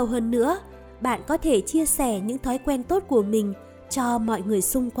tiến sâu hơn nữa, bạn có thể chia sẻ những thói quen tốt của mình cho mọi người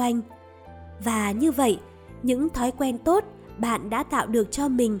xung quanh. Và như vậy, những thói quen tốt bạn đã tạo được cho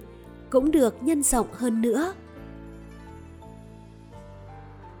mình cũng được nhân rộng hơn nữa.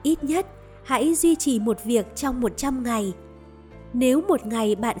 Ít nhất, hãy duy trì một việc trong 100 ngày. Nếu một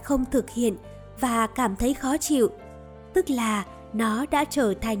ngày bạn không thực hiện và cảm thấy khó chịu, tức là nó đã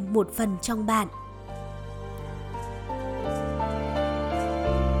trở thành một phần trong bạn.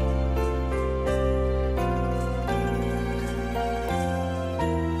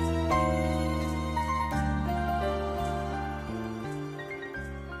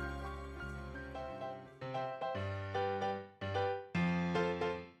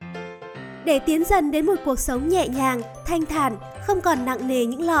 Để tiến dần đến một cuộc sống nhẹ nhàng, thanh thản, không còn nặng nề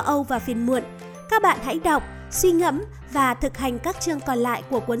những lo âu và phiền muộn, các bạn hãy đọc, suy ngẫm và thực hành các chương còn lại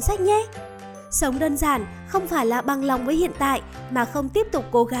của cuốn sách nhé. Sống đơn giản không phải là bằng lòng với hiện tại mà không tiếp tục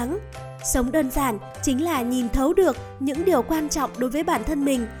cố gắng. Sống đơn giản chính là nhìn thấu được những điều quan trọng đối với bản thân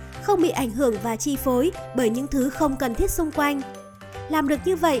mình, không bị ảnh hưởng và chi phối bởi những thứ không cần thiết xung quanh. Làm được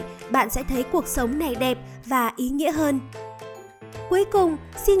như vậy, bạn sẽ thấy cuộc sống này đẹp và ý nghĩa hơn. Cuối cùng,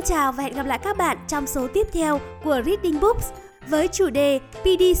 xin chào và hẹn gặp lại các bạn trong số tiếp theo của Reading Books với chủ đề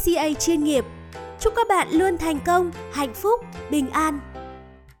PDCA chuyên nghiệp. Chúc các bạn luôn thành công, hạnh phúc, bình an.